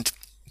and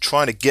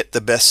trying to get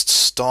the best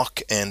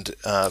stock and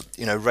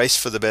race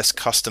for the best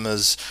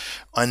customers,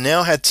 I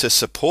now had to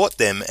support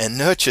them and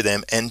nurture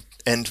them and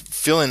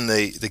fill in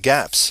the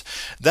gaps.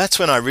 That's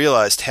when I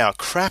realized how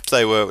crap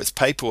they were with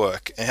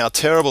paperwork and how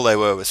terrible they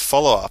were with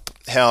follow-up,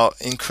 how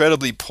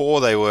incredibly poor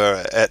they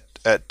were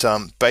at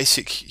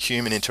basic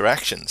human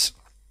interactions.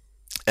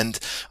 And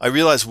I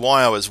realized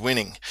why I was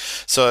winning.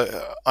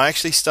 So I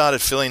actually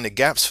started filling the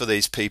gaps for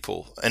these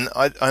people. And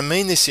I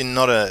mean this in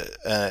not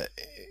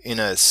in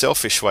a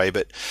selfish way,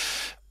 but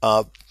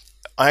I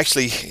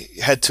actually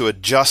had to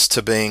adjust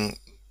to being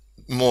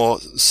more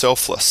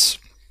selfless.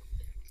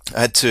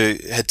 I had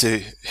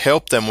to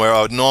help them where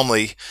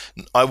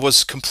I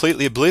was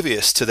completely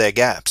oblivious to their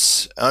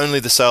gaps. Only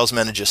the sales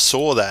manager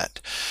saw that,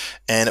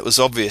 and it was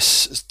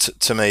obvious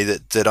to me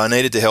that I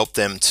needed to help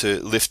them to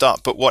lift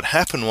up. But what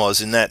happened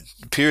was, in that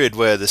period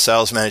where the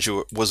sales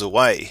manager was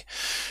away,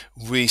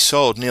 we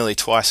sold nearly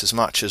twice as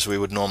much as we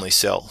would normally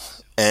sell.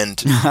 And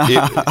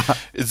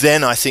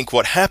then I think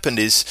what happened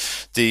is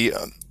the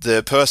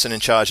person in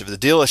charge of the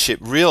dealership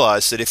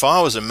realized that if I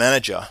was a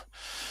manager,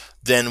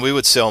 then we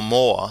would sell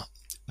more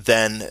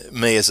than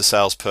me as a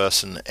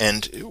salesperson.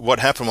 And what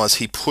happened was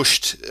he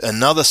pushed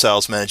another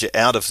sales manager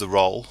out of the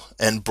role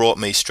and brought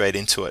me straight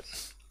into it.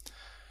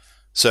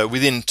 So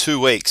within 2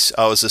 weeks,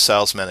 I was a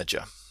sales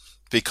manager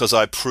because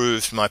I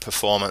proved my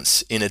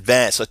performance in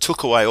advance. I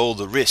took away all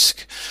the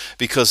risk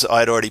because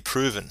I'd already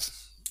proven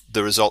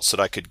the results that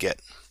I could get.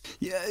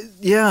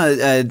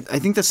 Yeah. I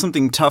think that's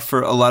something tough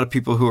for a lot of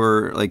people who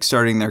are like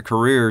starting their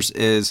careers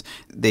is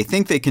they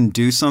think they can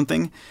do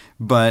something,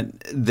 but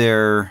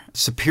their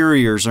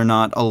superiors are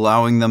not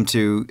allowing them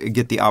to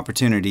get the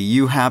opportunity.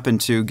 You happen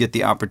to get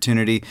the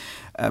opportunity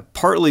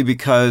partly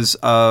because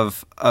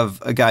of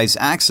a guy's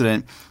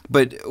accident,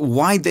 but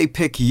why'd they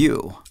pick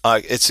you?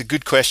 It's a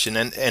good question,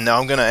 and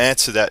I'm going to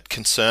answer that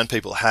concern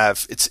people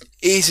have. It's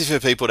easy for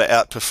people to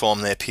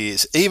outperform their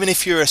peers. Even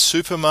if you're a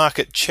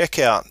supermarket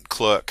checkout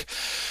clerk,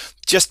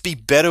 just be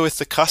better with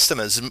the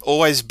customers and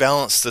always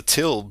balance the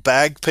till.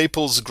 Bag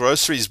people's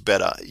groceries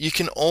better. You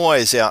can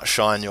always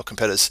outshine your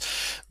competitors.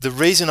 The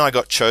reason I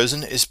got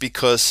chosen is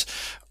because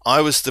I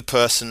was the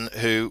person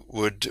who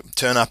would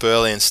turn up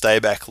early and stay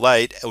back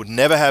late, would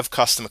never have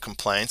customer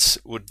complaints,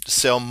 would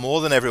sell more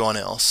than everyone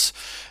else,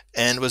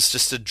 and was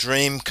just a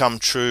dream come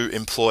true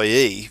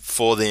employee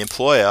for the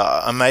employer.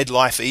 I made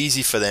life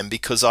easy for them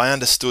because I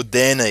understood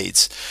their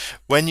needs.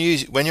 When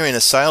you're in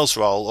a sales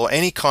role or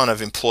any kind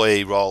of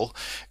employee role,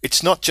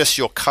 it's not just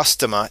your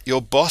customer,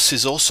 your boss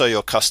is also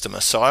your customer.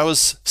 So I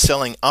was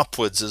selling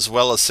upwards as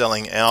well as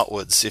selling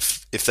outwards,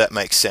 if that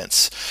makes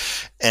sense.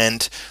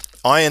 And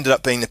I ended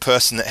up being the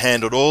person that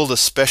handled all the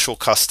special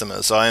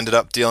customers. I ended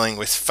up dealing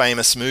with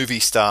famous movie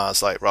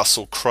stars like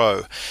Russell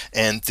Crowe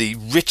and the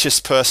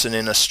richest person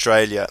in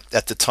Australia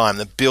at the time,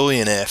 the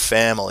billionaire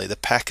family, the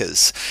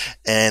Packers.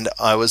 And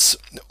I was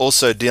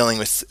also dealing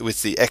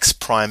with the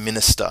ex-Prime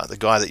Minister, the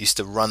guy that used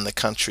to run the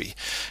country,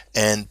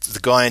 and the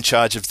guy in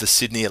charge of the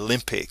Sydney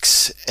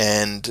Olympics,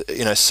 and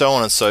so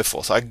on and so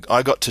forth.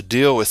 I got to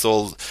deal with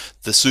all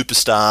the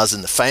superstars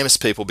and the famous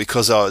people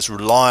because I was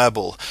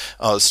reliable,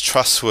 I was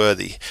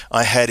trustworthy,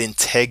 I had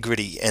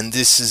integrity, and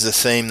this is a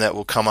theme that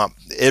will come up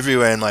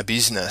everywhere in my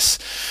business.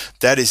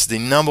 That is the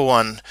number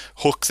one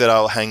hook that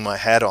I'll hang my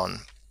hat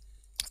on.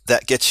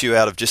 That gets you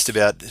out of just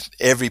about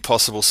every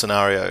possible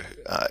scenario.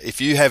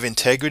 If you have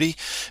integrity,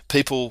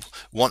 people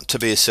want to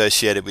be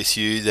associated with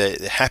you.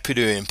 They're happy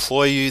to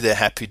employ you. They're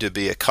happy to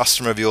be a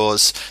customer of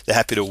yours. They're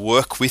happy to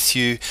work with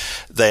you.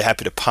 They're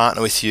happy to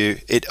partner with you.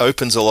 It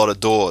opens a lot of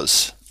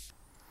doors.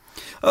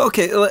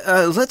 Okay,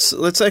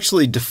 let's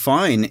actually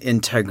define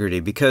integrity,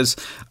 because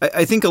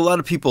I think a lot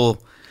of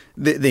people,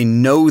 they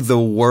know the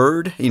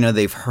word,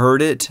 they've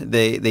heard it,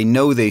 they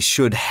know they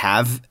should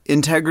have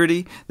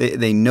integrity,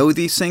 they know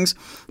these things,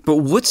 but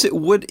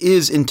what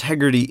is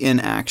integrity in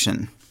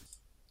action?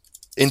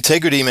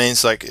 Integrity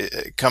means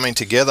like coming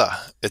together.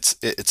 It's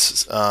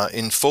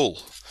in full,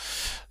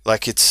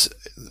 like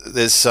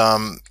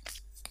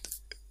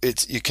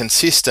you're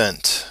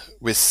consistent,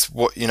 with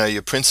what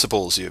your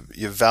principles,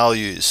 your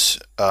values,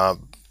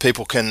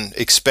 people can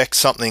expect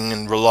something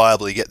and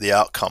reliably get the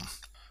outcome.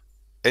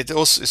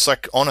 It's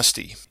like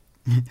honesty.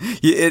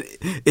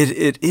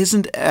 It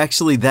isn't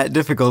actually that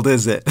difficult,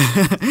 is it?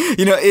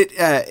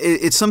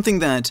 It's something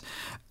that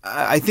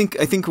I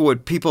think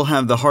what people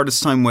have the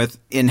hardest time with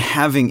in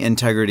having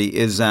integrity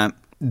is that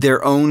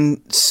their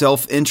own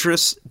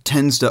self-interest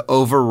tends to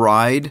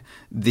override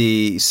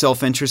the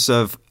self-interest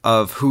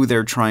of who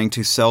they're trying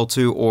to sell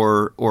to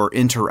or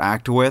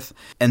interact with,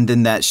 and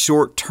then that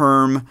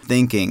short-term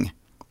thinking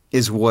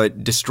is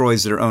what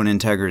destroys their own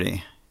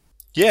integrity.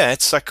 Yeah,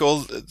 it's like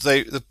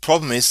the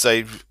problem is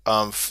they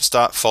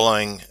start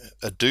following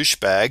a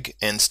douchebag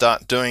and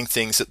start doing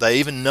things that they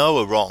even know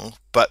are wrong,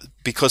 but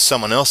because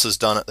someone else has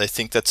done it, they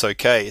think that's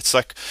okay. It's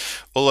like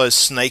all those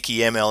snaky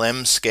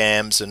MLM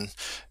scams and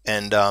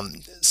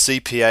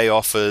CPA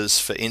offers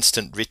for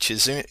instant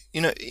riches.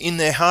 In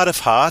their heart of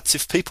hearts,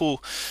 if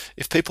people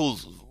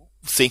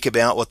think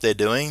about what they're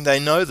doing, they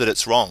know that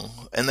it's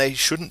wrong and they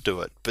shouldn't do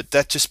it, but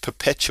that just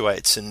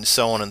perpetuates and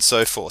so on and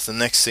so forth. The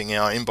next thing,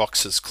 our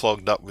inbox is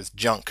clogged up with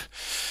junk.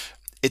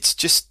 It's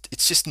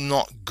just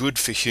not good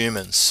for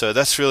humans. So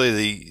that's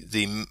really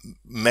the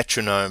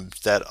metronome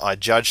that I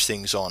judge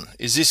things on.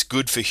 Is this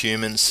good for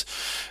humans?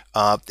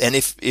 And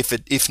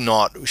if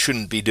not, we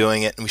shouldn't be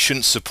doing it, and we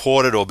shouldn't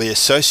support it or be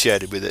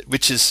associated with it.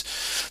 Which is,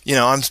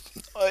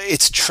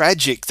 it's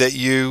tragic that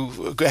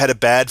you had a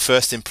bad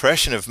first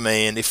impression of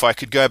me, and if I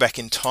could go back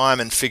in time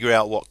and figure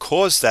out what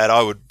caused that,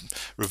 I would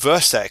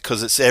reverse that,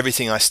 because it's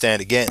everything I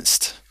stand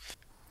against.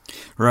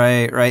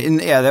 Right,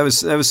 and yeah, that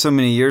was so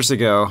many years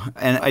ago,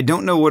 and I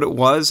don't know what it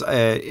was.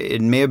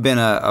 It may have been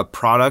a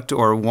product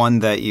or one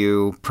that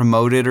you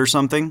promoted or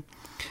something.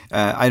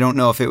 I don't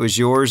know if it was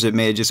yours. It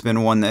may have just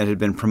been one that had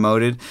been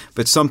promoted,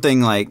 but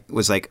something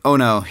was like, oh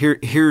no,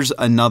 here's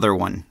another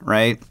one,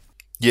 right?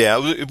 Yeah,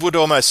 it would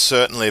almost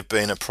certainly have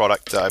been a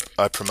product that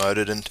I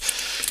promoted, and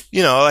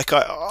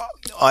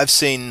I've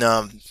seen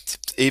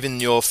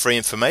even your free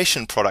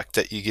information product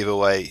that you give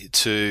away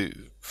to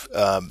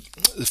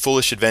the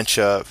Foolish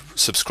Adventure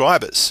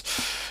subscribers.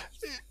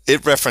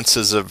 It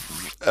references a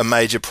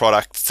major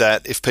product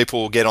that if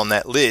people get on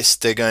that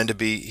list, they're going to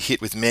be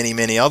hit with many,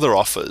 many other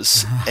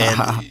offers.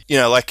 And,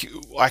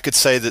 I could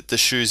say that the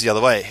shoe's the other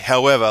way.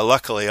 However,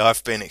 luckily,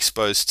 I've been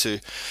exposed to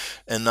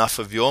enough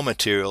of your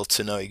material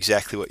to know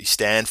exactly what you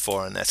stand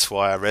for, and that's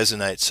why I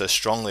resonate so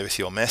strongly with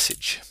your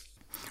message.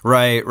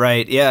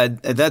 Right. Yeah,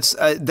 that's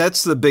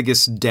the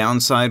biggest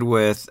downside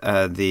with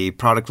the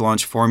product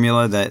launch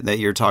formula that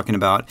you're talking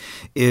about,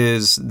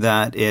 is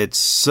that it's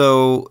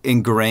so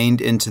ingrained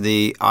into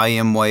the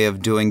IM way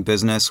of doing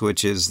business,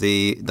 which is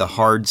the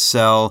hard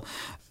sell,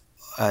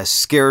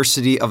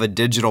 scarcity of a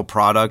digital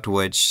product,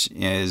 which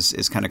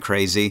is kind of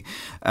crazy.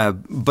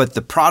 But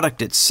the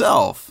product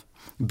itself,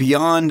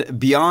 beyond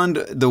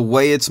the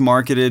way it's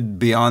marketed,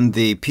 beyond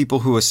the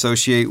people who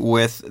associate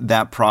with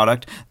that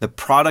product, the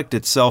product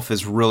itself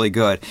is really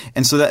good.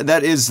 And so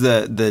that is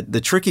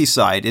the tricky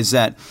side, is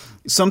that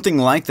something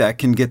like that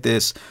can get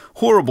this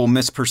horrible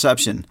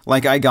misperception,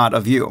 like I got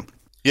of you.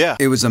 Yeah,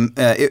 it was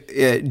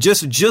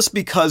just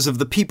because of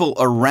the people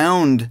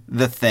around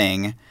the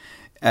thing.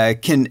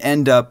 Can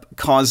end up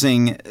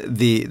causing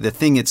the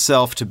thing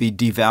itself to be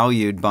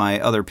devalued by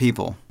other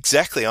people.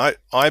 Exactly. I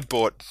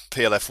bought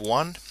PLF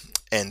 1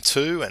 and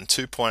 2 and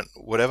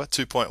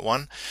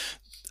 2.1.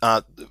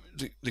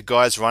 The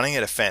guys running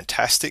it are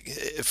fantastic.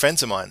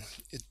 Friends of mine,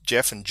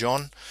 Jeff and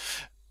John.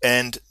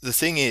 And the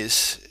thing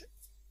is,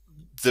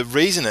 the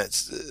reason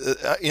it's,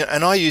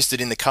 and I used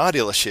it in the car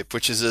dealership,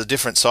 which is a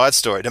different side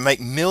story, to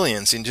make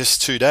millions in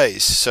just 2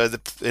 days. So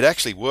it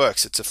actually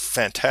works. It's a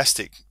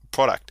fantastic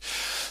product.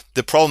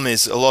 The problem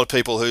is a lot of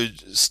people who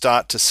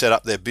start to set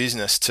up their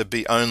business to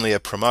be only a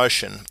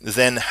promotion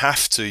then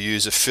have to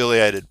use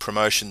affiliated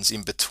promotions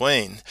in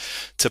between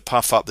to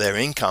puff up their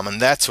income,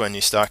 and that's when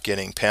you start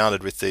getting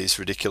pounded with these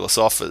ridiculous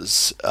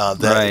offers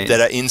that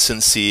are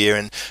insincere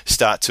and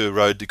start to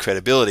erode the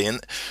credibility.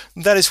 And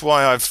that is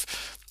why I've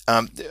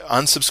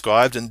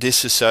unsubscribed and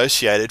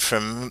disassociated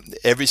from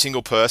every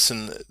single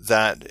person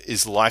that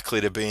is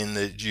likely to be in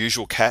the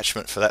usual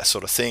catchment for that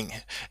sort of thing.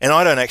 And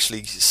I don't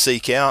actually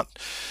seek out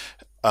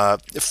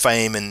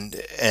fame and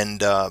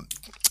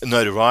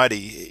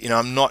notoriety.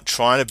 I'm not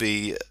trying to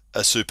be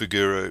a super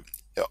guru.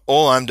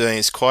 All I'm doing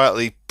is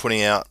quietly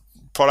putting out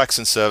products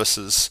and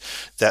services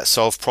that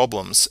solve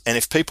problems. And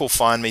if people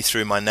find me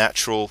through my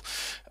natural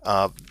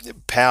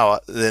power,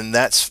 then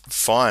that's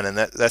fine, and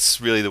that's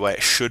really the way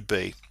it should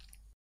be.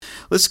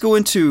 Let's go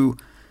into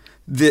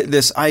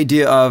this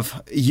idea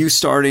of you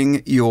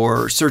starting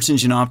your search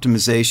engine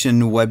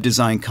optimization web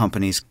design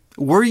companies.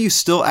 Were you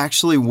still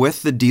actually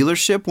with the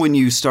dealership when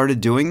you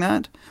started doing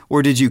that?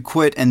 Or did you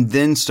quit and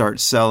then start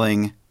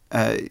selling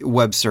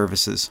web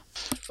services?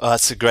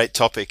 It's a great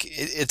topic.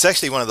 It's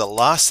actually one of the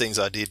last things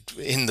I did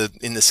in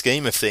the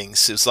scheme of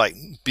things. It was like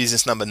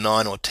business number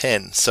 9 or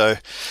 10. So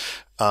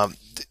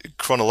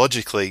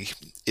chronologically,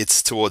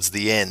 it's towards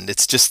the end.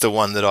 It's just the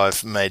one that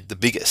I've made the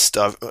biggest.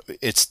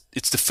 It's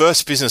the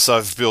first business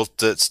I've built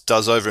that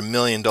does over $1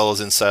 million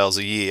in sales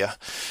a year.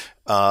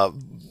 I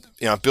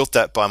built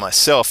that by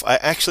myself. I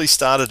actually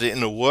started it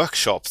in a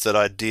workshop that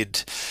I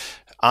did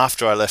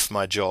after I left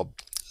my job.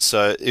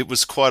 So it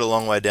was quite a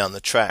long way down the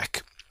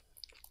track.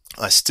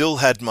 I still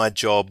had my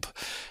job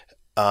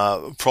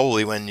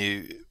probably when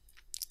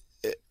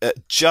I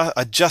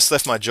just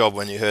left my job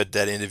when you heard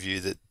that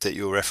interview that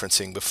you were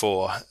referencing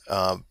before.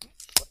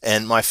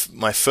 And my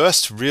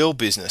first real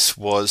business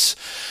was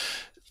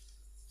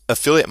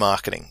affiliate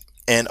marketing.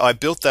 And I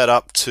built that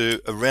up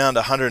to around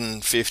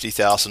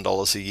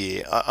 $150,000 a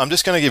year. I'm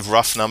just going to give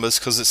rough numbers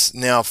because it's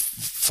now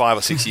 5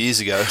 or 6 years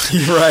ago.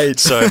 Right.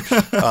 So,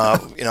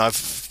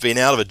 I've been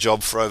out of a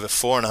job for over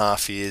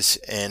 4.5 years,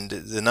 and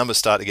the numbers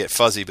start to get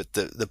fuzzy, but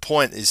the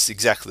point is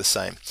exactly the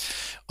same.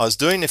 I was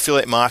doing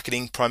affiliate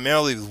marketing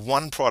primarily with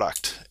one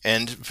product,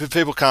 and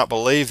people can't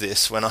believe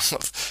this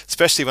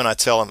especially when I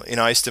tell them,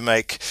 I used to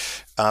make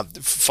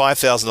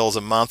 $5,000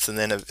 a month, and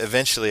then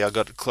eventually I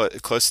got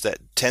close to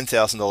that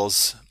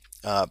 $10,000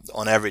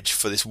 on average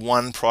for this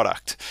one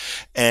product.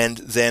 And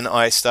then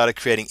I started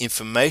creating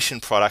information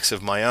products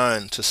of my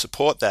own to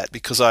support that,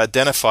 because I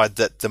identified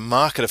that the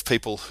market of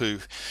people who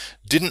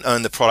didn't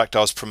own the product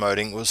I was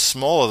promoting was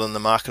smaller than the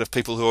market of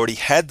people who already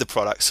had the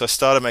product. So I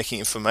started making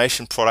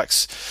information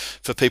products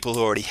for people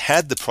who already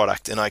had the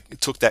product, and I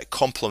took that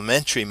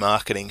complementary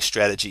marketing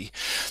strategy,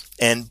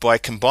 and by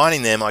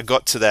combining them I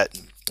got to that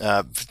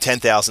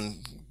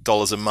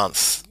 $10,000 a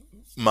month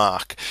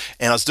mark.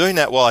 And I was doing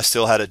that while I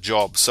still had a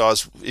job. So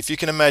if you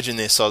can imagine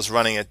this, I was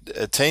running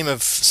a team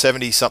of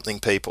 70 something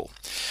people.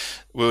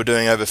 We were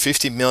doing over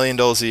 $50 million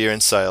a year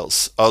in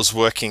sales. I was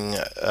working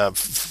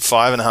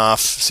 5.5,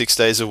 6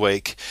 days a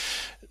week,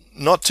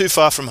 not too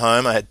far from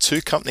home. I had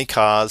 2 company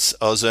cars.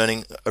 I was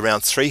earning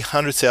around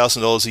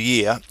 $300,000 a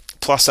year.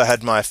 Plus I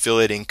had my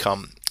affiliate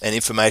income and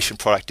information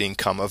product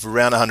income of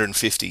around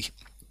 $150,000.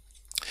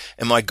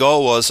 And my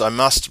goal was I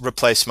must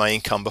replace my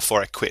income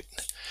before I quit.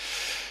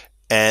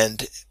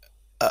 And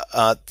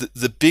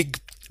the big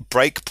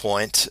break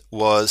point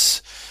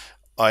was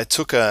I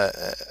took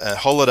a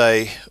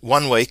holiday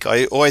 1 week.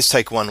 I always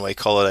take 1 week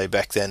holiday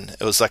back then.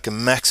 It was like a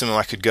maximum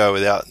I could go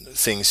without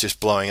things just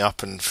blowing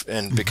up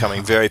and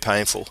becoming very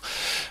painful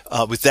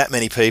with that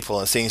many people,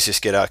 and things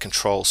just get out of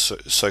control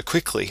so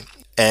quickly.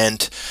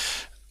 And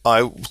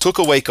I took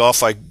a week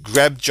off. I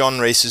grabbed John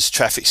Reese's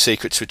Traffic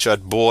Secrets, which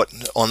I'd bought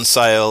on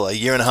sale 1.5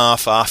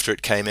 years after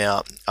it came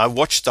out. I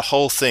watched the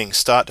whole thing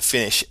start to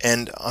finish,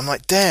 and I'm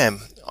like,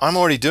 damn, I'm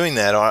already doing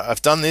that.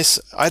 I've done this.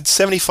 I had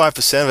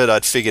 75% of it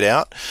I'd figured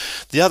out.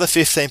 The other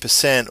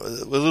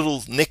 15% were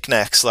little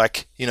knickknacks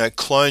like,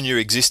 clone your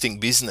existing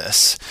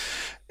business.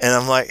 And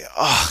I'm like,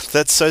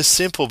 that's so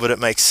simple, but it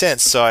makes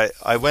sense. So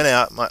I went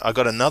out, I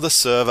got another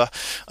server.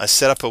 I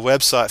set up a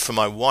website for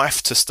my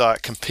wife to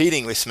start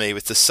competing with me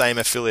with the same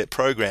affiliate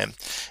program.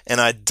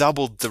 And I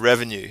doubled the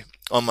revenue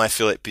on my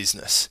affiliate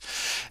business.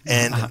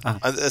 And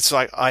it's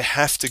like, I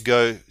have to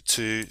go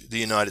to the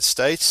United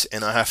States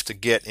and I have to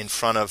get in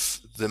front of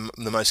the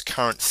most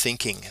current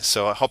thinking.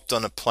 So I hopped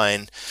on a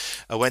plane.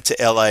 I went to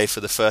LA for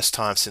the first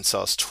time since I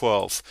was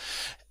 12.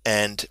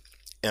 And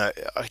I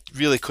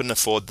really couldn't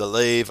afford the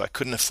leave. I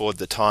couldn't afford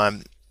the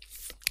time.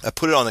 I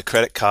put it on a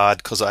credit card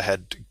because I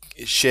had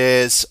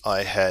shares.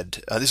 I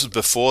had this was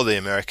before the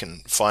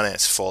American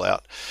finance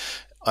fallout.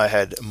 I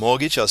had a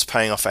mortgage. I was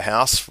paying off a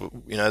house,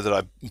 that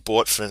I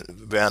bought for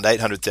around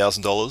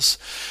 $800,000,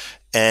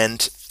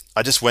 and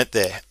I just went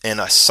there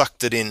and I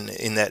sucked it in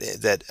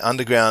that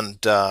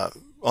underground.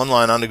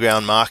 Online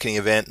underground marketing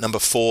event number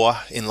 4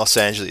 in Los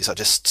Angeles. I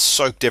just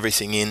soaked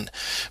everything in,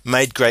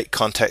 made great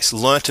contacts,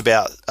 learnt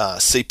about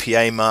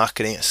CPA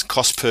marketing,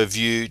 cost per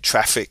view,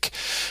 traffic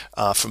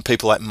from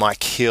people like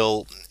Mike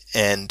Hill,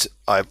 and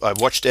I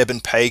watched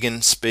Eben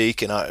Pagan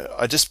speak, and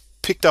I just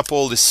picked up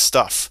all this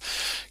stuff.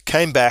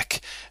 Came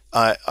back,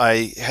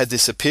 I had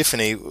this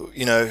epiphany.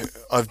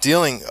 I've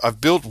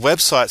built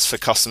websites for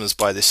customers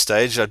by this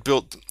stage. I'd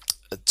built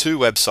 2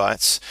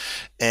 websites,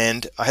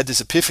 and I had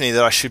this epiphany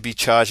that I should be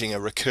charging a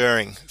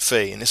recurring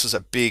fee, and this was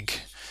a big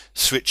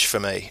switch for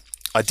me.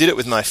 I did it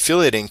with my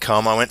affiliate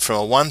income. I went from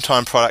a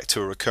one-time product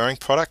to a recurring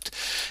product,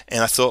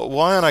 and I thought,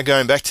 why aren't I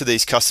going back to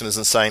these customers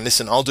and saying,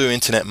 listen, I'll do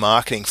internet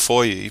marketing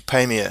for you, you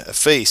pay me a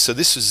fee. So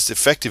this was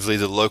effectively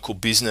the local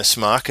business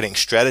marketing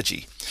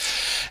strategy.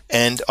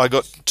 And I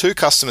got 2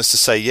 customers to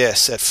say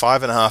yes at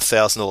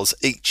 $5,500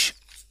 each,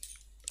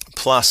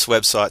 plus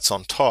websites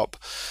on top.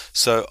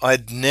 So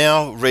I'd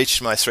now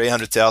reached my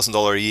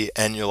 $300,000 a year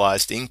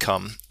annualized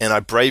income, and I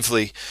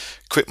bravely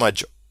quit my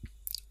job,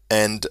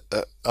 and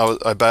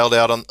I bailed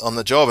out on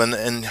the job. And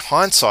in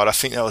hindsight, I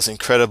think that was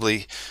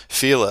incredibly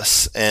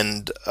fearless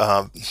and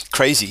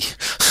crazy,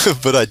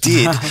 but I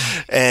did.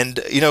 And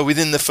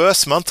within the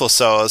first month or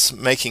so, I was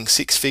making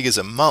 6 figures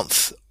a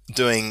month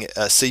doing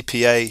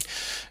CPA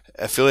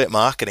affiliate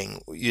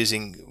marketing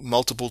using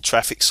multiple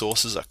traffic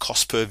sources, a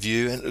cost per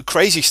view, and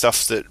crazy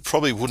stuff that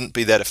probably wouldn't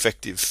be that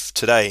effective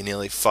today,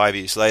 nearly 5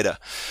 years later.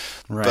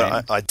 Right.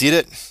 But I did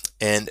it,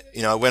 And,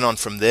 I went on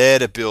from there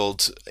to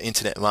build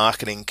internet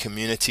marketing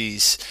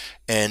communities.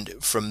 And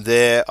from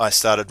there, I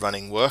started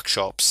running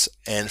workshops.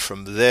 And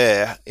from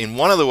there, in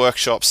one of the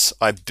workshops,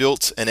 I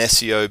built an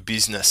SEO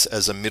business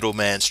as a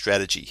middleman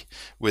strategy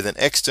with an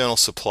external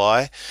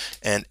supply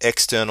and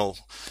external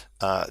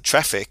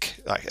traffic,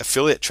 like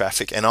affiliate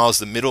traffic, and I was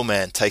the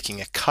middleman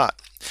taking a cut.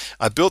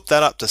 I built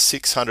that up to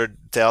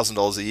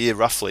 $600,000 a year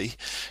roughly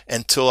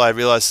until I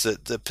realized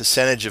that the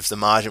percentage of the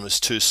margin was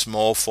too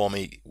small for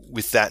me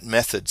with that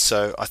method.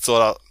 So I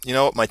thought, you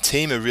know what, my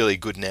team are really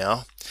good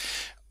now.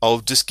 I'll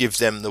just give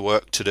them the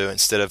work to do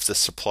instead of the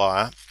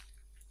supplier,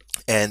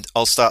 and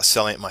I'll start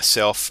selling it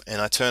myself.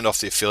 And I turned off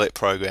the affiliate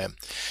program.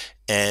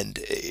 And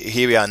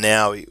here we are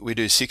now. We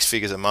do 6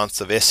 figures a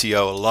month of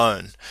SEO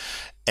alone.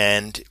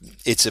 And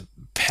it's a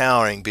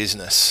powering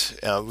business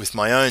with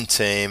my own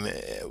team,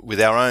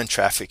 with our own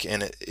traffic,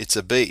 and it's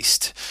a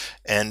beast.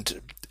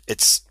 And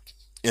it's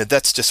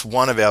that's just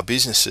one of our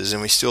businesses,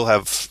 and we still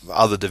have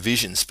other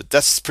divisions. But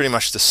that's pretty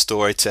much the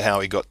story to how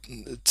we got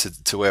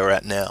to where we're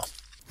at now.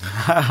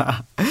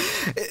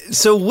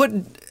 So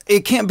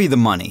it can't be the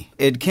money.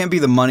 It can't be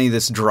the money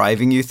that's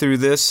driving you through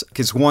this,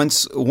 because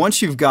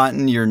once you've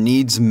gotten your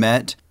needs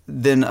met,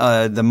 then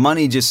the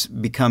money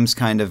just becomes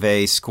kind of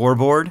a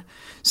scoreboard.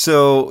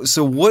 So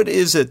what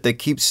is it that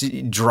keeps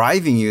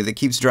driving you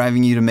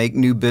to make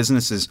new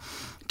businesses,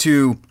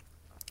 to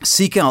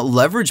seek out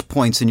leverage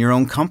points in your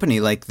own company,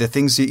 like the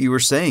things that you were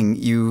saying?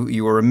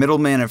 You were a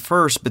middleman at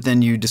first, but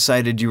then you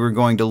decided you were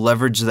going to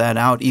leverage that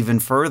out even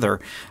further,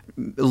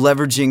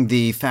 leveraging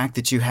the fact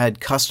that you had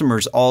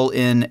customers all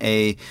in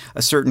a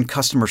certain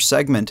customer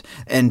segment,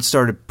 and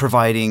started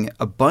providing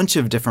a bunch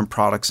of different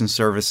products and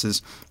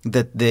services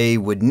that they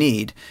would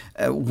need.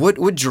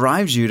 What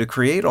drives you to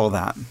create all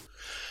that?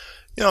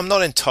 I'm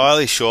not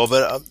entirely sure,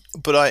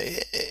 but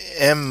I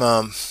am,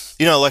 I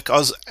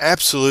was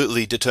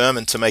absolutely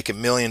determined to make $1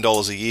 million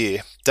a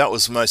year. That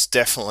was most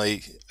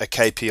definitely a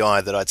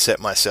KPI that I'd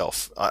set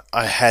myself.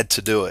 I had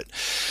to do it.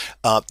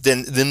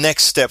 Then the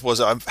next step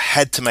was I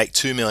had to make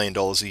 $2 million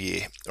a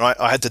year, right?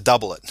 I had to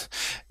double it.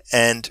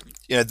 And,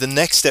 the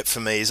next step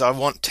for me is I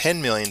want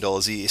 $10 million a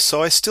year.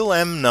 So I still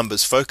am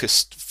numbers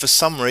focused for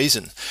some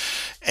reason.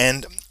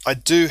 And I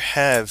do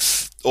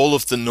have all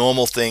of the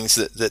normal things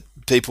that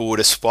people would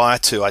aspire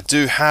to. I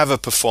do have a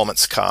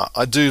performance car.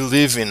 I do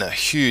live in a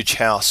huge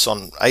house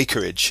on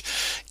acreage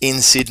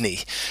in Sydney.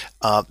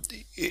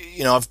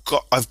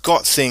 I've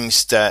got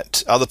things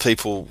that other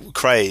people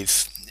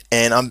crave,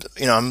 and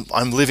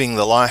I'm living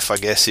the life, I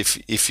guess,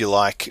 if you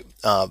like.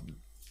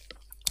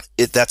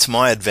 That's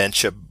my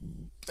adventure.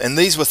 And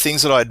these were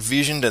things that I'd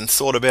visioned and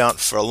thought about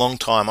for a long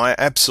time. I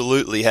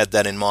absolutely had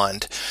that in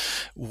mind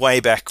way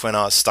back when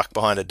I was stuck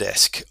behind a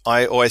desk.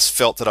 I always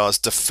felt that I was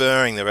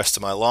deferring the rest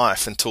of my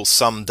life until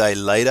some day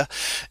later.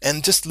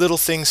 And just little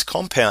things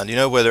compound,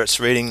 whether it's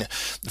reading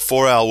the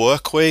 4-Hour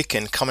Work Week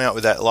and coming up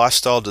with that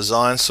lifestyle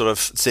design sort of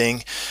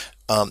thing.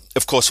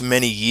 Of course,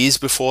 many years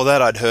before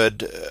that, I'd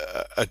heard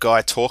a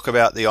guy talk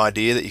about the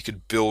idea that you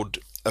could build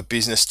a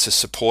business to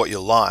support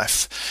your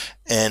life.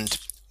 And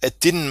it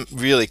didn't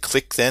really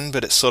click then,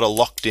 but it sort of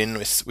locked in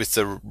with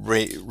the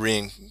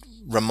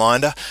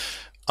reminder.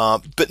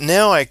 But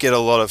now I get a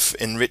lot of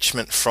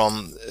enrichment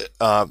from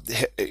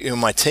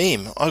my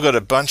team. I've got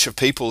a bunch of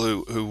people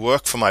who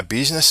work for my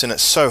business, and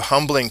it's so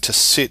humbling to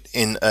sit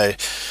in a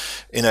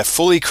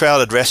fully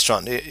crowded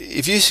restaurant.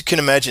 If you can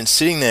imagine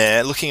sitting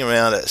there looking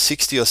around at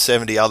 60 or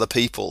 70 other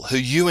people who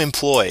you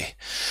employ,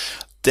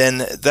 then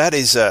that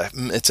is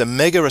it's a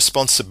mega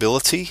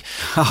responsibility.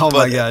 Oh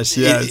my gosh,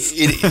 yes.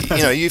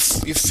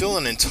 You fill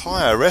an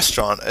entire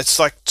restaurant. It's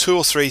like 2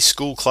 or 3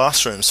 school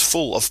classrooms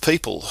full of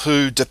people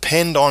who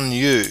depend on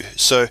you.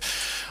 So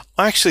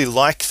I actually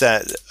like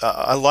that.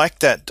 I like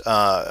that.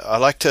 I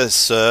like to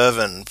serve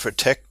and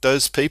protect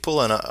those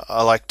people, and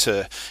I like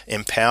to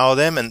empower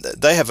them, and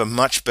they have a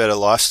much better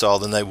lifestyle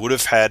than they would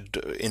have had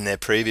in their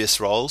previous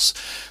roles.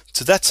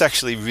 So that's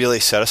actually really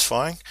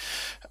satisfying.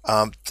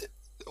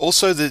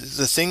 Also, the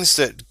things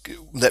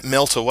that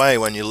melt away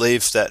when you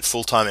leave that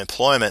full-time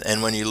employment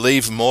and when you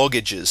leave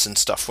mortgages and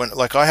stuff.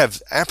 I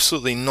have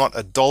absolutely not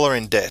a dollar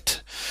in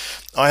debt.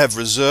 I have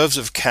reserves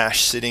of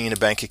cash sitting in a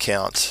bank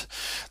account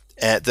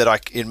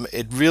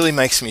it really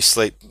makes me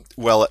sleep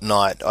well at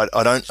night.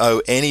 I don't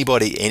owe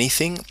anybody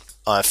anything.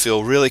 I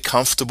feel really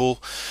comfortable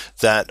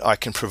that I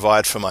can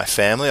provide for my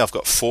family. I've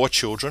got 4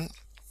 children,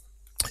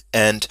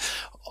 and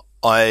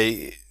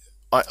I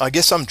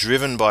guess I'm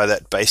driven by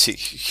that basic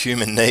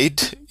human need,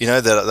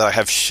 that I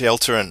have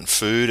shelter and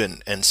food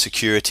and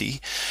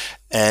security.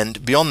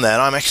 And beyond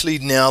that, I'm actually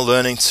now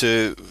learning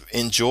to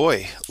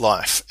enjoy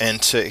life and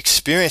to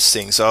experience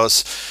things. I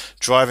was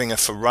driving a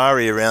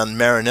Ferrari around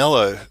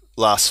Maranello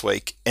last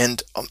week,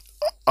 and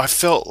I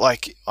felt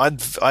like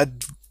I'd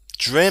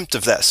dreamt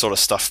of that sort of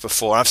stuff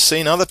before. I've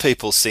seen other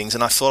people's things,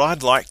 and I thought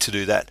I'd like to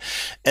do that.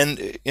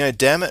 And,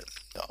 damn it,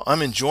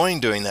 I'm enjoying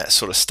doing that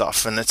sort of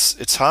stuff, and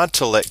it's hard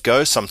to let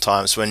go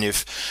sometimes when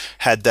you've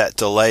had that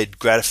delayed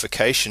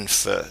gratification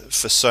for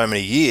so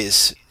many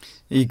years.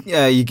 You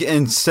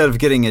instead of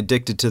getting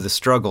addicted to the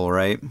struggle,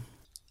 right?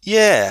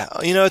 Yeah,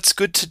 it's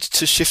good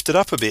to shift it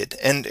up a bit.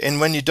 And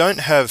when you don't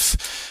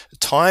have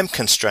time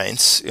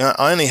constraints,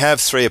 I only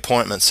have 3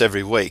 appointments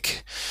every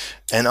week.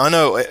 And I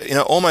know,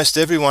 almost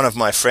every one of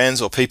my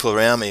friends or people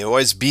around me are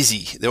always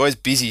busy. They're always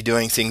busy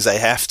doing things they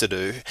have to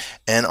do.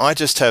 And I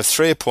just have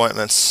 3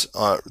 appointments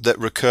that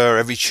recur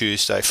every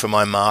Tuesday for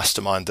my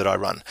mastermind that I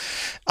run.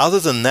 Other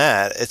than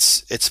that,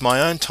 it's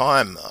my own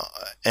time.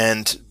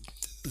 And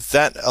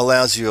that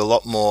allows you a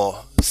lot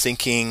more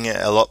thinking,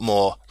 a lot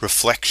more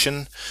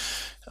reflection.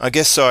 I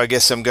guess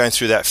I'm going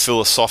through that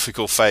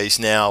philosophical phase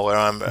now where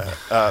I'm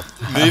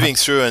moving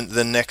through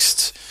the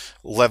next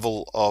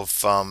level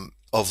of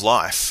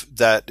life,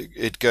 that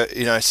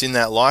it's in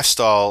that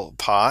lifestyle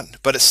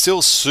part, but it's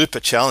still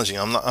super challenging.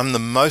 I'm the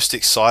most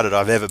excited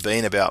I've ever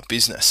been about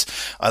business.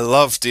 I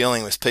love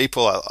dealing with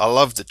people. I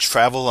love the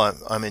travel.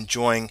 I'm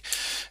enjoying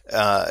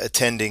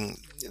attending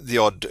the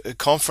odd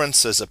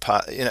conference as a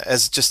part,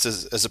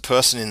 as a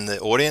person in the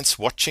audience,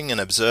 watching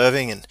and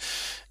observing,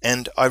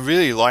 and I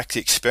really like the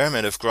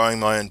experiment of growing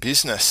my own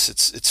business.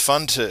 It's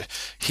fun to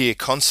hear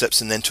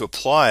concepts and then to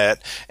apply it,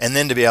 and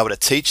then to be able to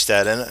teach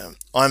that. And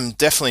I'm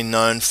definitely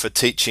known for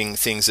teaching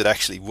things that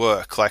actually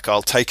work. Like,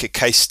 I'll take a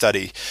case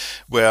study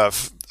where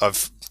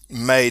I've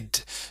made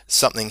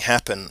something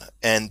happen,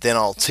 and then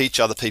I'll teach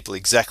other people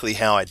exactly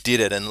how I did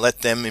it and let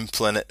them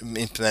implement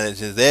it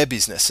into their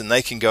business, and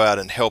they can go out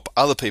and help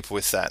other people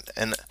with that.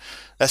 And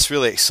that's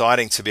really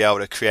exciting to be able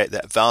to create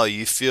that value.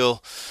 You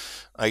feel,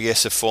 I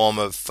guess, a form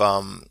of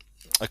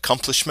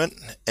accomplishment,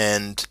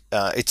 and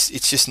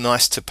it's just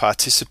nice to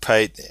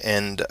participate.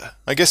 And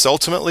I guess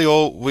ultimately,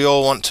 we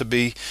all want to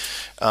be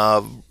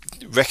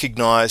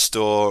recognized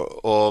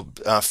or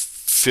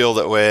feel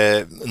that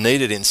we're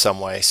needed in some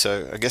way.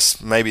 So I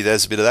guess maybe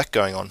there's a bit of that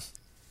going on.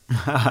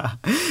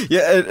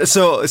 Yeah,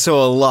 so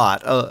a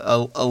lot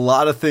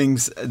of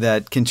things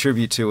that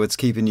contribute to what's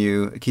keeping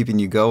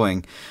you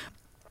going.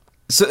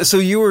 So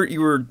you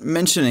were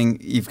mentioning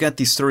you've got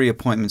these 3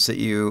 appointments that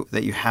you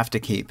have to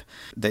keep,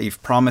 that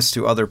you've promised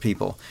to other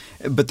people,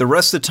 but the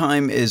rest of the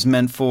time is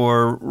meant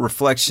for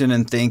reflection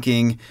and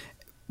thinking.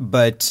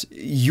 But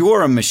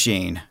you're a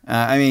machine.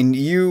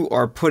 You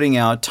are putting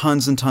out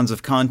tons and tons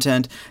of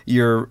content.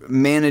 You're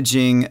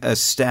managing a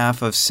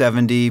staff of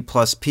 70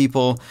 plus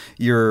people.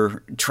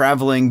 You're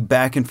traveling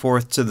back and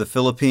forth to the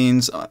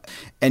Philippines,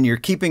 and you're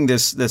keeping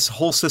this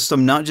whole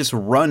system not just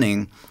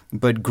running,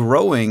 but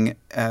growing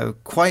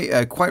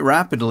quite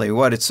rapidly.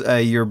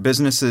 Your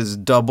business has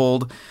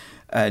doubled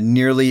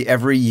nearly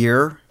every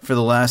year for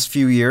the last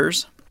few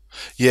years.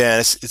 Yeah,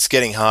 it's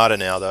getting harder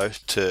now though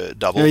to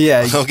double.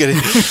 Yeah, I'm getting,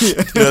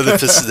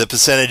 the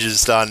percentages are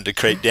starting to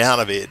creep down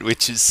a bit,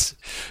 which is,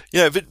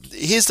 But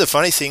here's the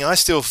funny thing: I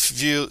still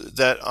view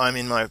that I'm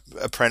in my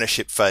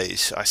apprenticeship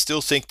phase. I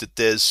still think that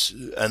there's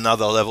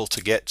another level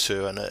to get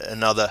to and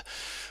another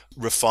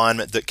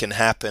refinement that can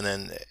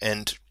happen,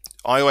 and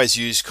I always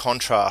use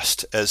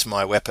contrast as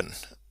my weapon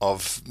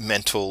of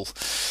mental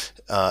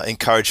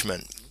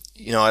encouragement.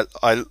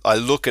 I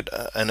look at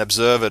and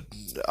observe at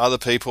other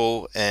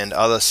people and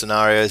other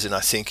scenarios, and I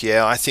think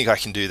I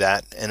can do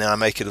that, and then I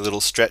make it a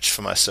little stretch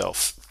for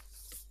myself.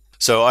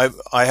 So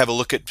I have a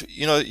look at,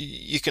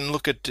 you can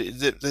look at,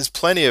 there's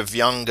plenty of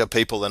younger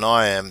people than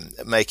I am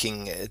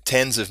making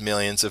tens of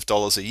millions of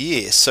dollars a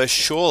year. So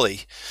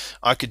surely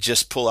I could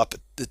just pull up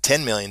the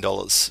 $10 million,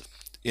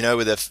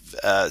 with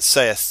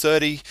say a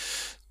 30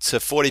 to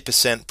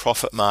 40%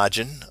 profit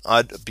margin.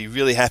 I'd be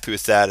really happy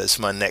with that as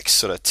my next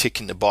sort of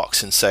tick in the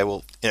box, and say,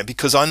 well,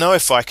 because I know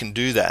if I can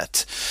do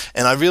that,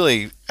 and I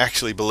really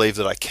actually believe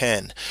that I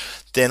can,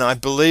 then I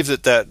believe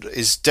that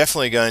is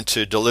definitely going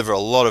to deliver a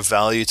lot of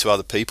value to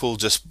other people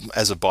just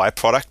as a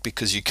byproduct,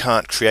 because you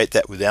can't create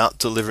that without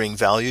delivering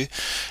value.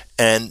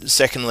 And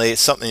secondly,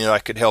 it's something that I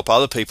could help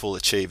other people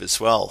achieve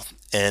as well.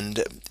 And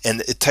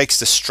it takes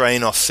the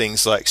strain off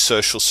things like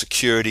social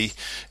security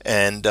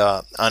and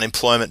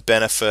unemployment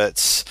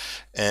benefits,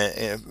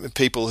 and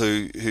people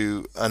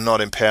who are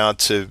not empowered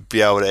to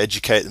be able to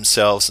educate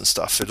themselves and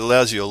stuff. It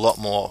allows you a lot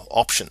more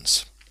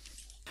options.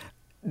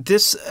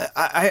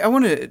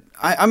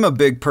 I'm a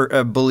big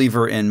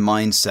believer in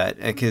mindset,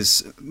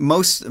 because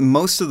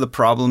most of the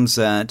problems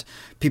that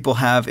people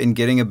have in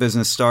getting a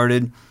business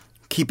started,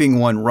 keeping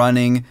one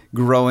running,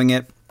 growing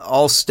it,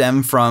 all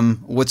stem from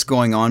what's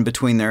going on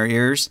between their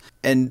ears.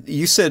 And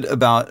you said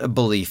about a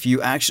belief.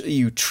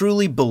 You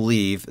truly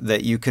believe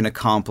that you can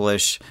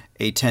accomplish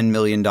a $10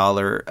 million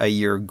a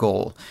year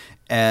goal.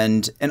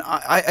 And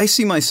I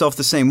see myself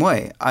the same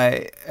way.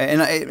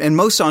 And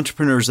most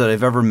entrepreneurs that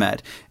I've ever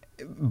met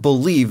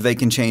believe they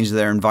can change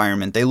their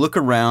environment. They look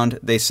around,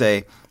 they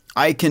say,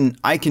 I can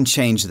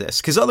change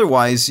this, because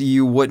otherwise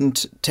you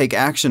wouldn't take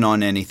action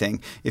on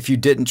anything if you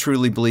didn't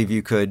truly believe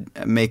you could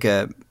make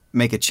a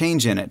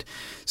change in it.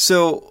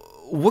 So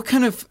what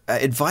kind of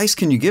advice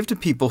can you give to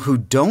people who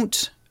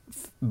don't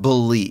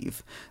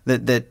believe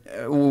that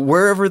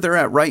wherever they're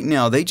at right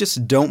now, they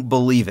just don't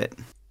believe it?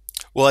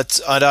 Well,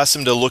 I'd ask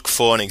them to look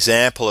for an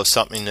example of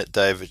something that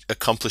they've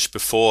accomplished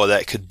before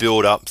that could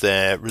build up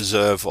their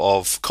reserve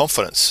of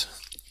confidence.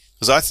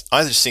 Because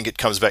I just think it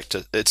comes back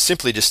to, it's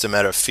simply just a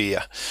matter of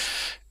fear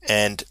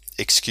and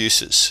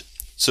excuses.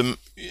 So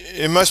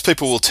most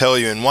people will tell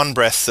you in one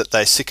breath that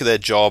they're sick of their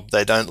job,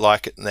 they don't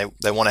like it, and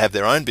they want to have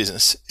their own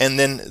business. And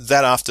then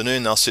that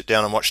afternoon, they'll sit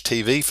down and watch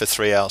TV for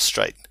 3 hours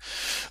straight.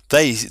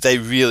 They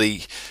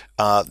really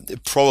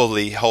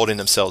probably holding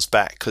themselves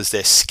back because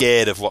they're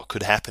scared of what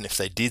could happen if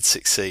they did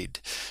succeed.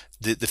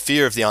 The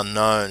fear of the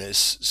unknown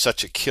is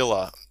such a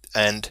killer.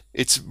 And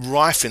it's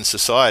rife in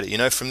society. You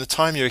know, from the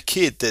time you're a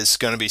kid, there's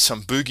going to be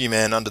some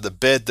boogeyman under the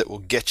bed that will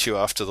get you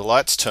after the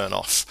lights turn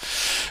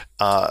off.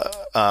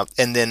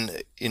 And then,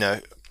 you know,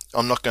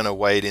 I'm not going to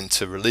wade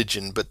into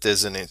religion, but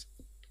there's an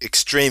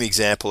extreme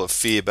example of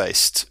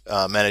fear-based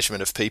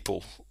management of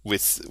people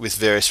with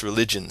various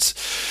religions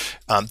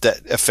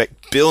that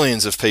affect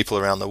billions of people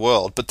around the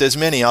world. But there's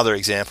many other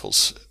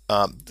examples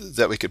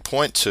that we could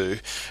point to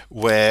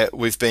where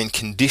we've been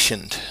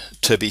conditioned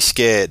to be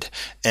scared.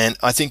 And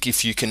I think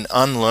if you can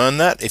unlearn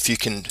that, if you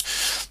can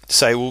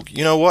say, well,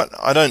 you know what,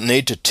 I don't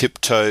need to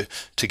tiptoe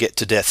to get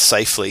to death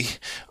safely.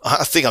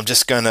 I think I'm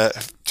just going to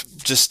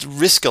just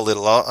risk a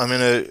little. I'm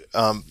going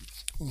to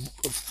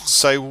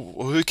say,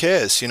 well, who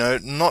cares? You know,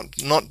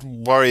 not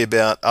worry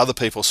about other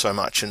people so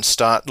much and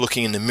start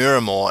looking in the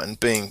mirror more and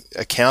being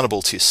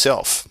accountable to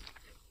yourself.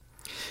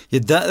 Yeah,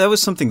 that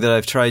was something that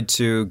I've tried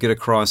to get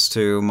across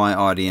to my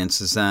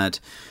audience, is that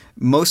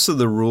most of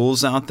the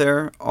rules out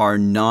there are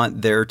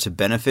not there to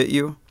benefit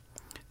you.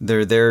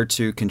 They're there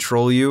to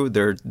control you.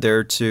 They're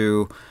there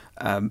to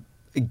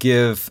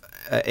give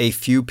a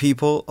few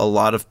people a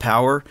lot of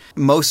power.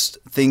 Most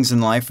things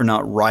in life are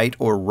not right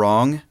or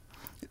wrong.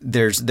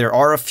 There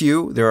are a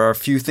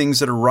few things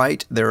that are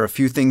right, there are a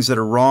few things that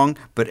are wrong,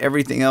 but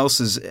everything else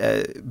is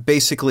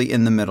basically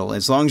in the middle.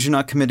 As long as you're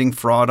not committing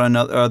fraud on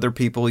other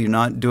people, you're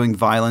not doing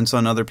violence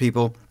on other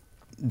people,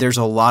 there's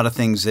a lot of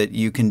things that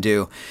you can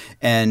do.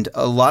 And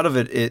a lot of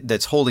it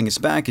that's holding us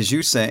back, as you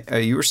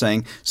were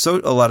saying,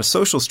 so a lot of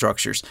social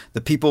structures. The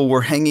people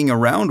we're hanging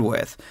around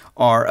with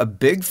are a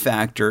big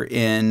factor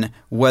in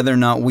whether or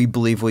not we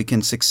believe we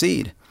can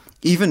succeed.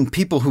 Even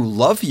people who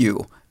love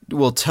you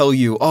will tell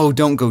you, oh,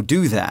 don't go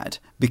do that,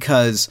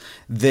 because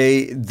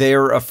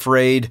they're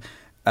afraid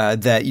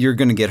that you're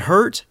going to get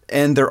hurt,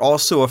 and they're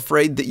also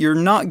afraid that you're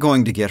not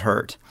going to get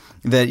hurt,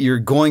 that you're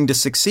going to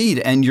succeed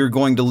and you're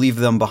going to leave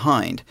them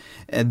behind.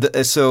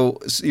 And so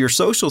your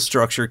social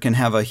structure can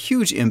have a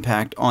huge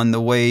impact on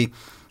the way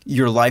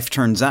your life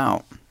turns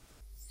out.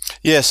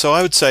 Yeah, so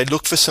I would say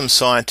look for some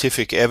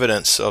scientific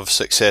evidence of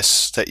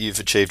success that you've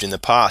achieved in the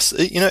past.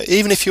 You know,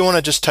 even if you want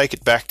to just take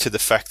it back to the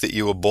fact that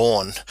you were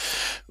born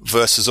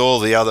versus all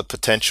the other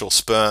potential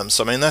sperms.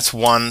 I mean, that's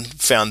one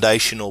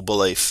foundational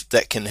belief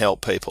that can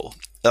help people.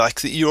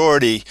 Like you've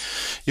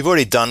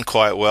already done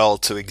quite well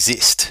to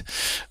exist.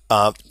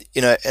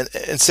 You know,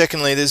 and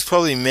secondly, there's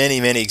probably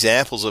many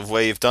examples of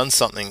where you've done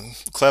something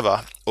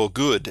clever or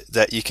good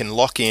that you can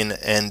lock in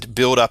and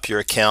build up your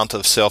account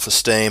of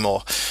self-esteem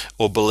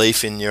or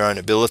belief in your own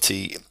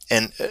ability.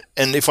 And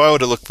if I were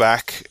to look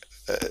back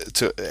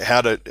to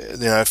how to,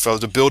 you know, if I were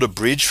to build a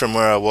bridge from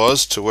where I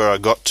was to where I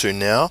got to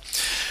now,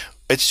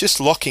 it's just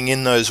locking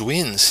in those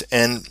wins.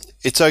 And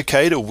it's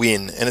okay to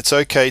win, and it's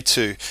okay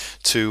to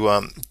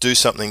do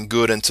something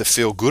good and to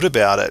feel good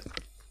about it.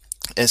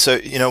 And so,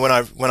 you know,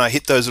 when I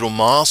hit those little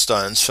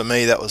milestones, for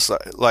me, that was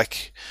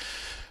like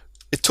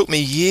it took me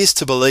years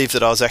to believe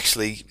that I was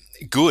actually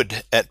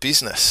good at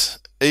business,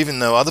 even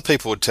though other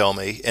people would tell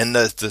me, and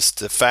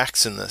the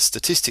facts and the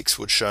statistics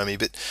would show me.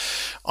 But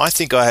I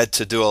think I had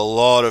to do a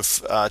lot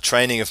of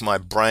training of my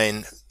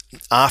brain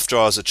after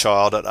I was a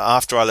child,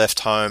 after I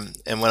left home,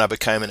 and when I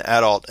became an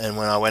adult, and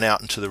when I went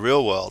out into the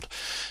real world.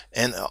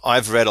 And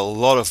I've read a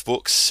lot of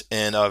books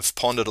and I've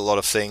pondered a lot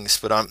of things,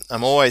 but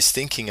I'm always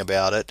thinking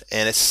about it,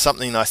 and it's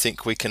something I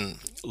think we can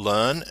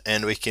learn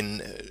and we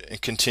can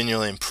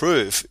continually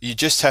improve. You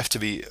just have to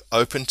be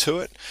open to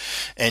it,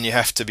 and you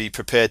have to be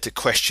prepared to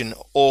question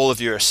all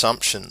of your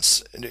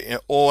assumptions. You know,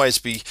 always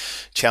be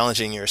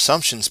challenging your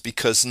assumptions,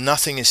 because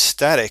nothing is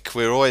static.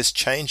 We're always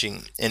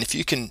changing. And if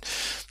you can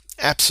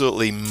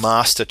absolutely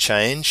master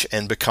change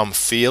and become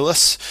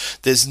fearless,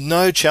 there's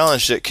no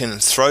challenge that can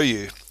throw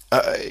you.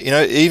 You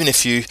know, even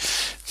if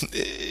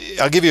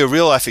I'll give you a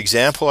real life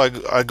example.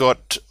 I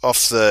got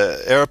off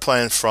the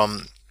aeroplane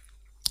from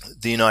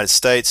the United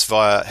States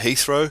via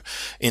Heathrow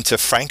into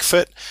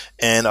Frankfurt,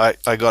 and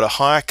I got a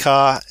hire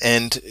car,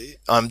 and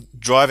I'm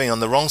driving on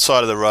the wrong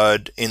side of the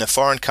road in a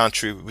foreign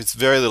country with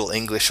very little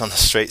English on the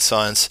street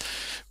signs.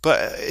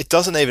 But it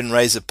doesn't even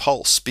raise a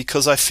pulse,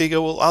 because I figure,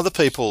 well, other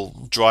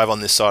people drive on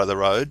this side of the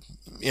road.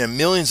 You know,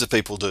 millions of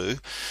people do.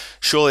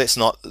 Surely it's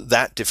not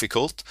that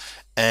difficult.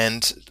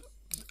 And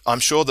I'm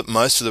sure that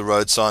most of the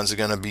road signs are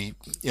going to be,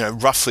 you know,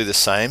 roughly the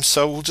same.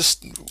 So we'll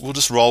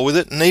just roll with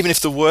it. And even if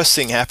the worst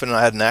thing happened and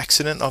I had an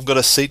accident, I've got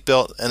a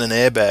seatbelt and an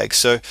airbag.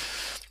 So,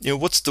 you know,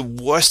 what's the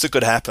worst that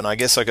could happen? I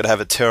guess I could have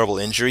a terrible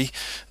injury,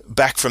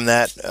 back from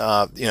that,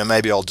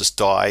 maybe I'll just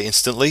die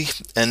instantly,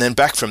 and then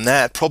back from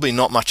that, probably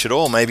not much at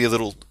all. Maybe a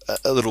little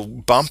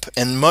bump,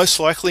 and most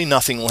likely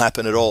nothing will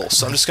happen at all.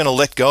 So I'm just going to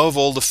let go of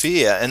all the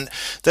fear, and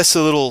that's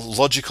a little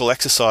logical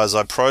exercise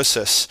I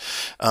process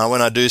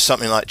when I do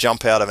something like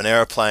jump out of an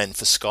airplane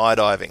for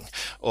skydiving,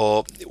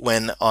 or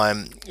when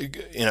I'm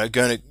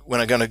going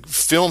to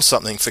film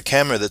something for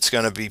camera that's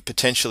going to be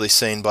potentially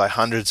seen by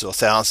hundreds or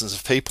thousands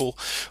of people,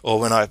 or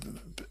when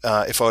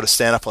if I were to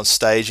stand up on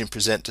stage and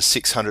present to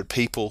 600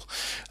 people.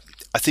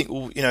 I think,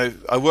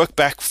 I work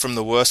back from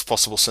the worst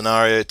possible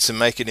scenario to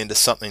make it into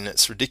something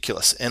that's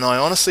ridiculous. And I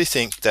honestly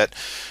think that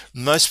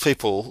most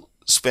people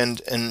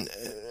spend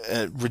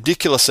a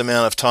ridiculous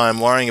amount of time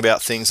worrying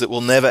about things that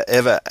will never,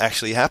 ever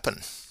actually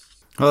happen.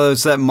 Well,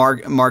 it's that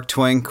Mark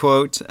Twain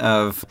quote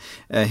of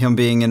him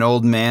being an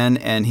old man,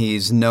 and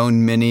he's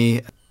known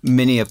many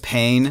a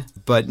pain,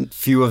 but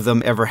few of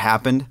them ever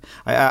happened.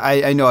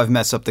 I know I've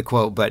messed up the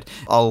quote, but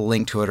I'll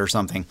link to it or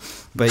something.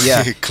 But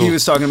yeah, cool. He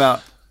was talking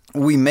about,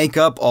 we make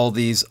up all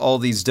these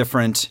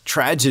different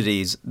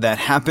tragedies that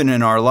happen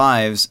in our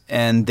lives,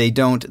 and they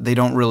don't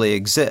really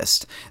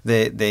exist.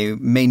 They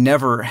may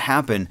never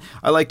happen.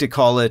 I like to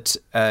call it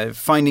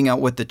finding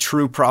out what the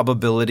true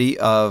probability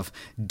of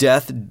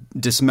death,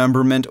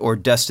 dismemberment, or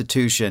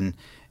destitution.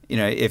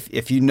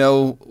 If you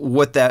know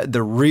what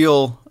the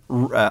real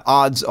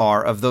odds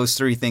are of those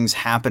three things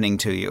happening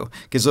to you,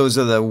 because those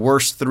are the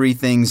worst three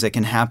things that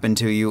can happen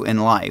to you in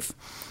life.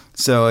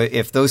 So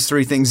if those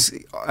three things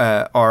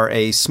are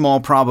a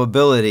small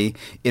probability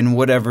in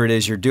whatever it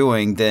is you're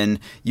doing, then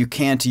you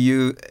can't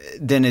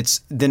then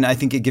I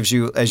think it gives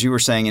you, as you were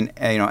saying,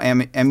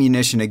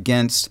 ammunition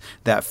against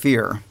that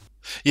fear.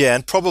 Yeah,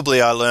 and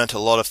probably I learnt a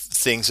lot of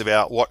things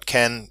about what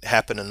can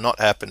happen and not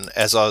happen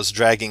as I was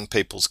dragging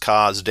people's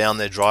cars down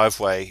their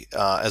driveway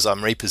as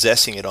I'm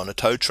repossessing it on a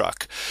tow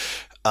truck.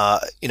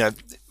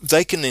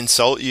 They can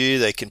insult you,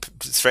 they can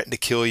threaten to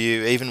kill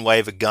you, even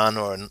wave a gun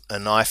or a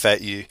knife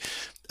at you.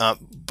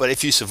 But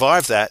if you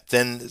survive that,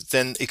 then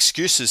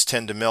excuses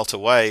tend to melt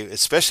away,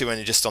 especially when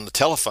you're just on the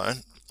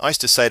telephone. I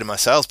used to say to my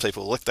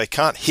salespeople, look, they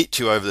can't hit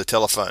you over the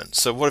telephone,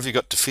 so what have you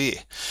got to fear?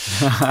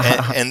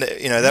 and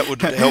that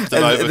would help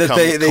them overcome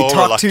they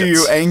talk to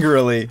you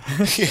angrily.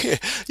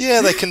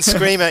 Yeah, they can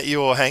scream at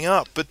you or hang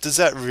up, but is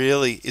that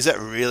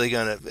really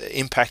going to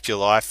impact your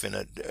life in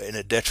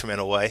a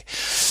detrimental way?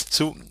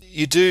 So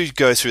you do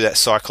go through that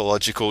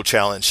psychological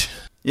challenge.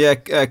 Yeah,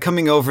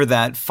 coming over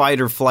that fight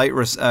or flight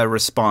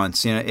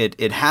response,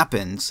 it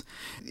happens,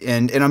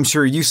 and I'm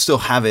sure you still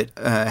have it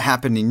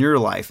happen in your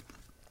life.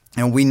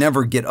 And we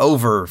never get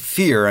over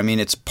fear. I mean,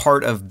 it's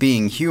part of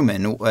being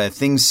human.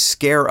 Things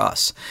scare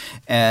us,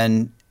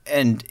 and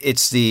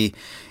it's the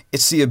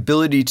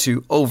ability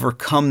to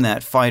overcome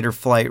that fight or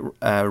flight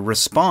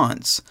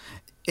response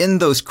in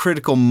those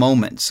critical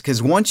moments.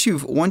 Because once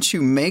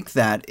you make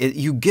that,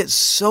 you get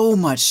so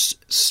much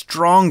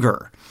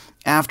stronger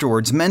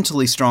afterwards,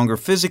 mentally stronger,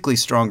 physically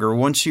stronger.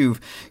 Once you've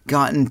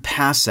gotten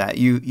past that,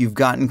 you've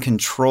gotten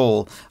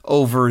control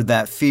over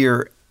that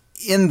fear.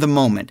 In the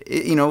moment,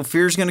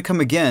 fear is going to come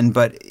again,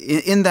 but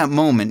in that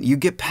moment, you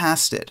get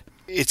past it.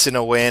 It's an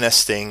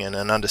awareness thing and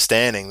an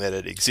understanding that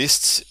it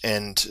exists,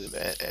 and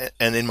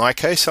in my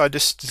case, I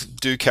just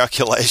do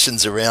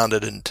calculations around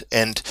it,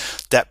 and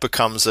that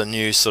becomes a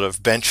new sort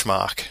of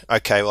benchmark.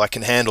 Okay, well, I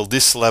can handle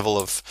this level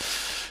of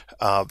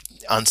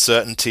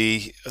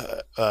uncertainty,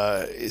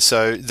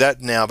 so that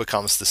now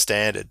becomes the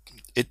standard.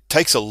 It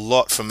takes a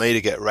lot for me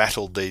to get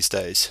rattled these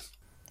days.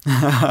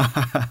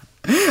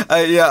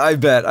 Yeah, I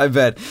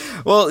bet.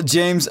 Well,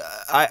 James,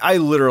 I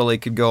literally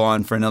could go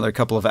on for another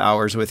couple of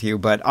hours with you,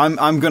 but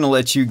I'm going to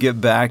let you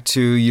get back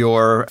to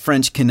your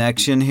French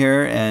connection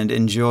here and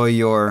enjoy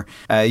your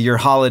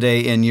holiday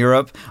in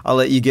Europe. I'll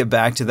let you get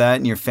back to that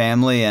and your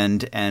family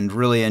and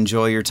really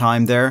enjoy your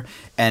time there.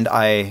 And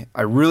I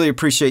really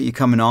appreciate you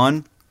coming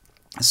on.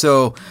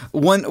 So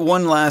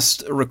one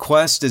last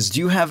request is, do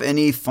you have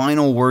any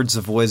final words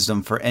of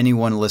wisdom for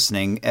anyone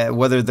listening,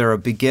 whether they're a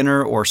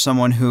beginner or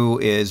someone who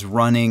is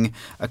running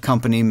a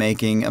company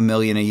making $1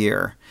 million a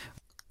year?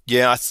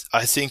 Yeah,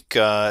 I think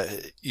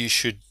you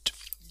should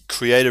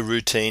create a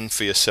routine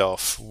for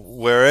yourself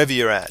wherever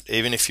you're at,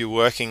 even if you're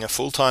working a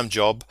full-time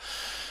job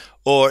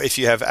or if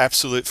you have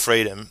absolute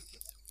freedom.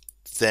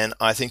 Then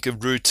I think a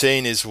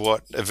routine is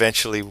what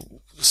eventually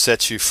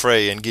sets you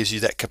free and gives you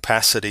that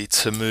capacity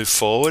to move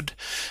forward.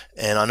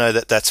 And I know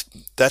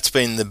that's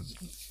been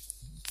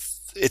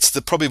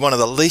probably one of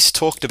the least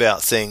talked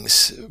about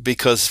things,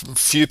 because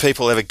few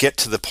people ever get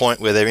to the point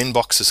where their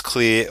inbox is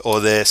clear or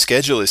their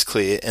schedule is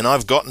clear. And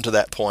I've gotten to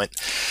that point.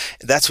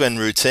 That's when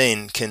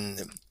routine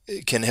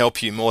can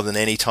help you more than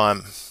any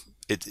time.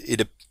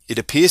 It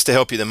appears to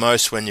help you the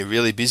most when you're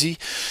really busy,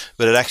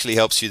 but it actually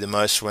helps you the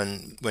most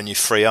when you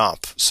free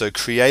up. So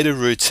create a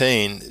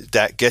routine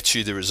that gets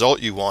you the result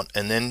you want,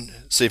 and then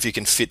see if you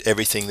can fit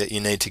everything that you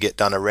need to get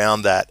done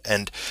around that.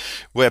 And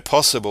where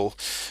possible,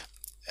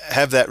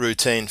 have that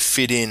routine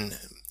fit in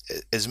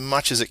as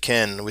much as it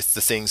can with the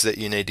things that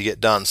you need to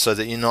get done, so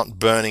that you're not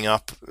burning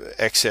up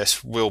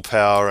excess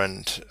willpower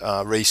and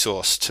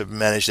resource to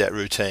manage that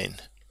routine.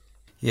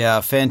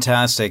 Yeah,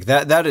 fantastic.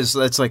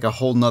 That's like a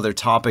whole nother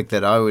topic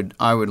that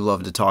I would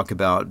love to talk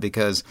about,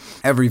 because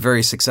every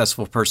very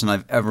successful person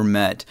I've ever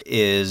met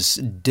is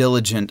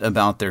diligent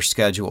about their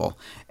schedule,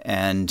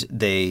 and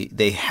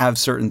they have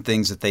certain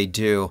things that they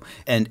do,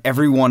 and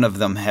every one of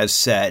them has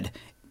said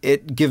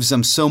it gives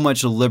them so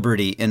much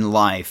liberty in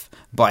life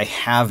by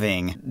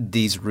having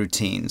these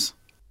routines.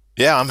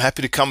 Yeah, I'm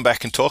happy to come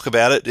back and talk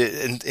about it.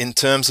 In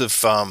terms of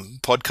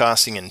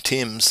podcasting and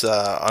Tim's,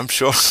 I'm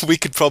sure we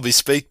could probably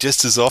speak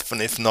just as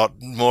often, if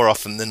not more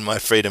often, than my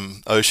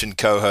Freedom Ocean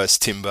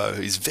co-host, Timbo,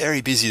 who's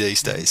very busy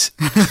these days.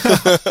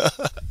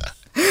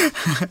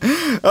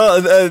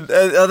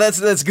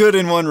 That's good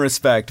in one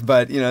respect,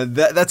 but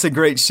that's a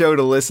great show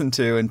to listen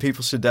to, and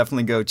people should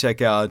definitely go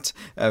check out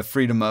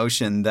Freedom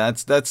Ocean.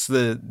 That's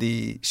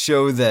the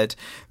show that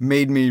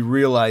made me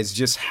realize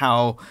just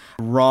how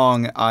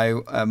wrong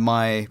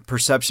my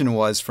perception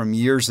was from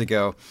years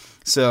ago.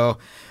 So.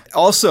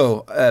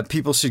 Also,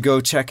 people should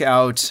go check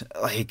out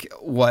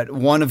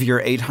one of your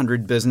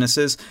 800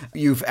 businesses.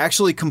 You've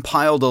actually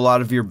compiled a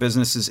lot of your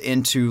businesses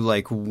into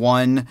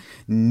one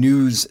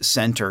news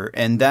center,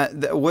 and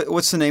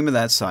what's the name of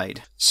that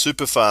site?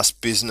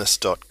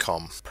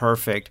 Superfastbusiness.com.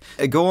 Perfect.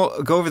 Go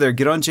over there,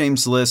 get on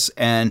James' list,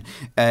 and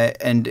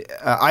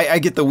I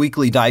get the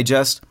weekly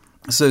digest.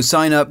 So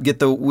sign up, get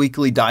the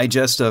weekly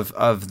digest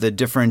of the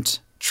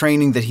different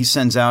training that he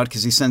sends out,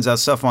 because he sends out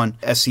stuff on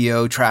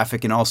SEO,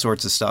 traffic, and all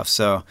sorts of stuff.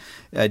 So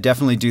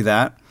definitely do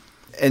that.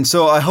 And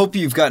so I hope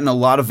you've gotten a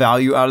lot of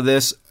value out of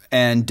this,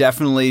 and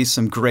definitely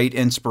some great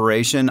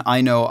inspiration.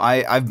 I know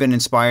I've been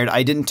inspired.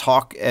 I didn't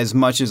talk as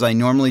much as I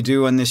normally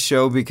do on this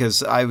show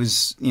because I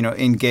was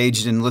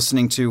engaged in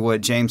listening to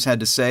what James had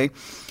to say.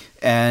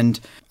 And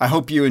I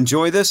hope you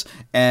enjoy this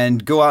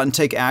and go out and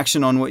take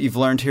action on what you've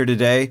learned here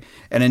today.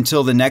 And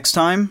until the next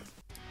time,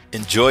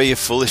 enjoy your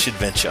foolish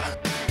adventure.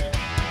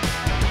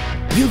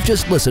 You've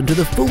just listened to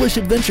The Foolish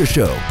Adventure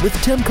Show with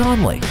Tim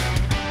Conley.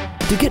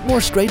 To get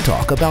more straight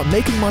talk about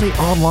making money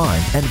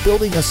online and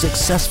building a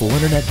successful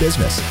internet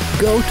business,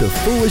 go to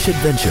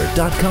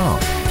foolishadventure.com.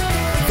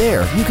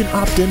 There, you can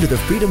opt into the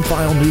Freedom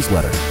File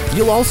newsletter.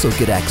 You'll also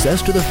get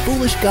access to the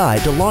Foolish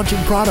Guide to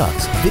Launching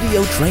Products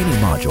video training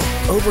module,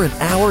 over an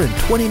hour and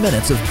 20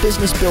 minutes of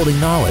business building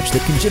knowledge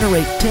that can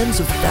generate tens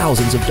of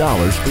thousands of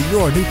dollars for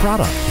your new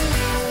product.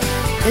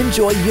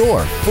 Enjoy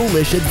your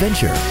foolish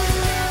adventure.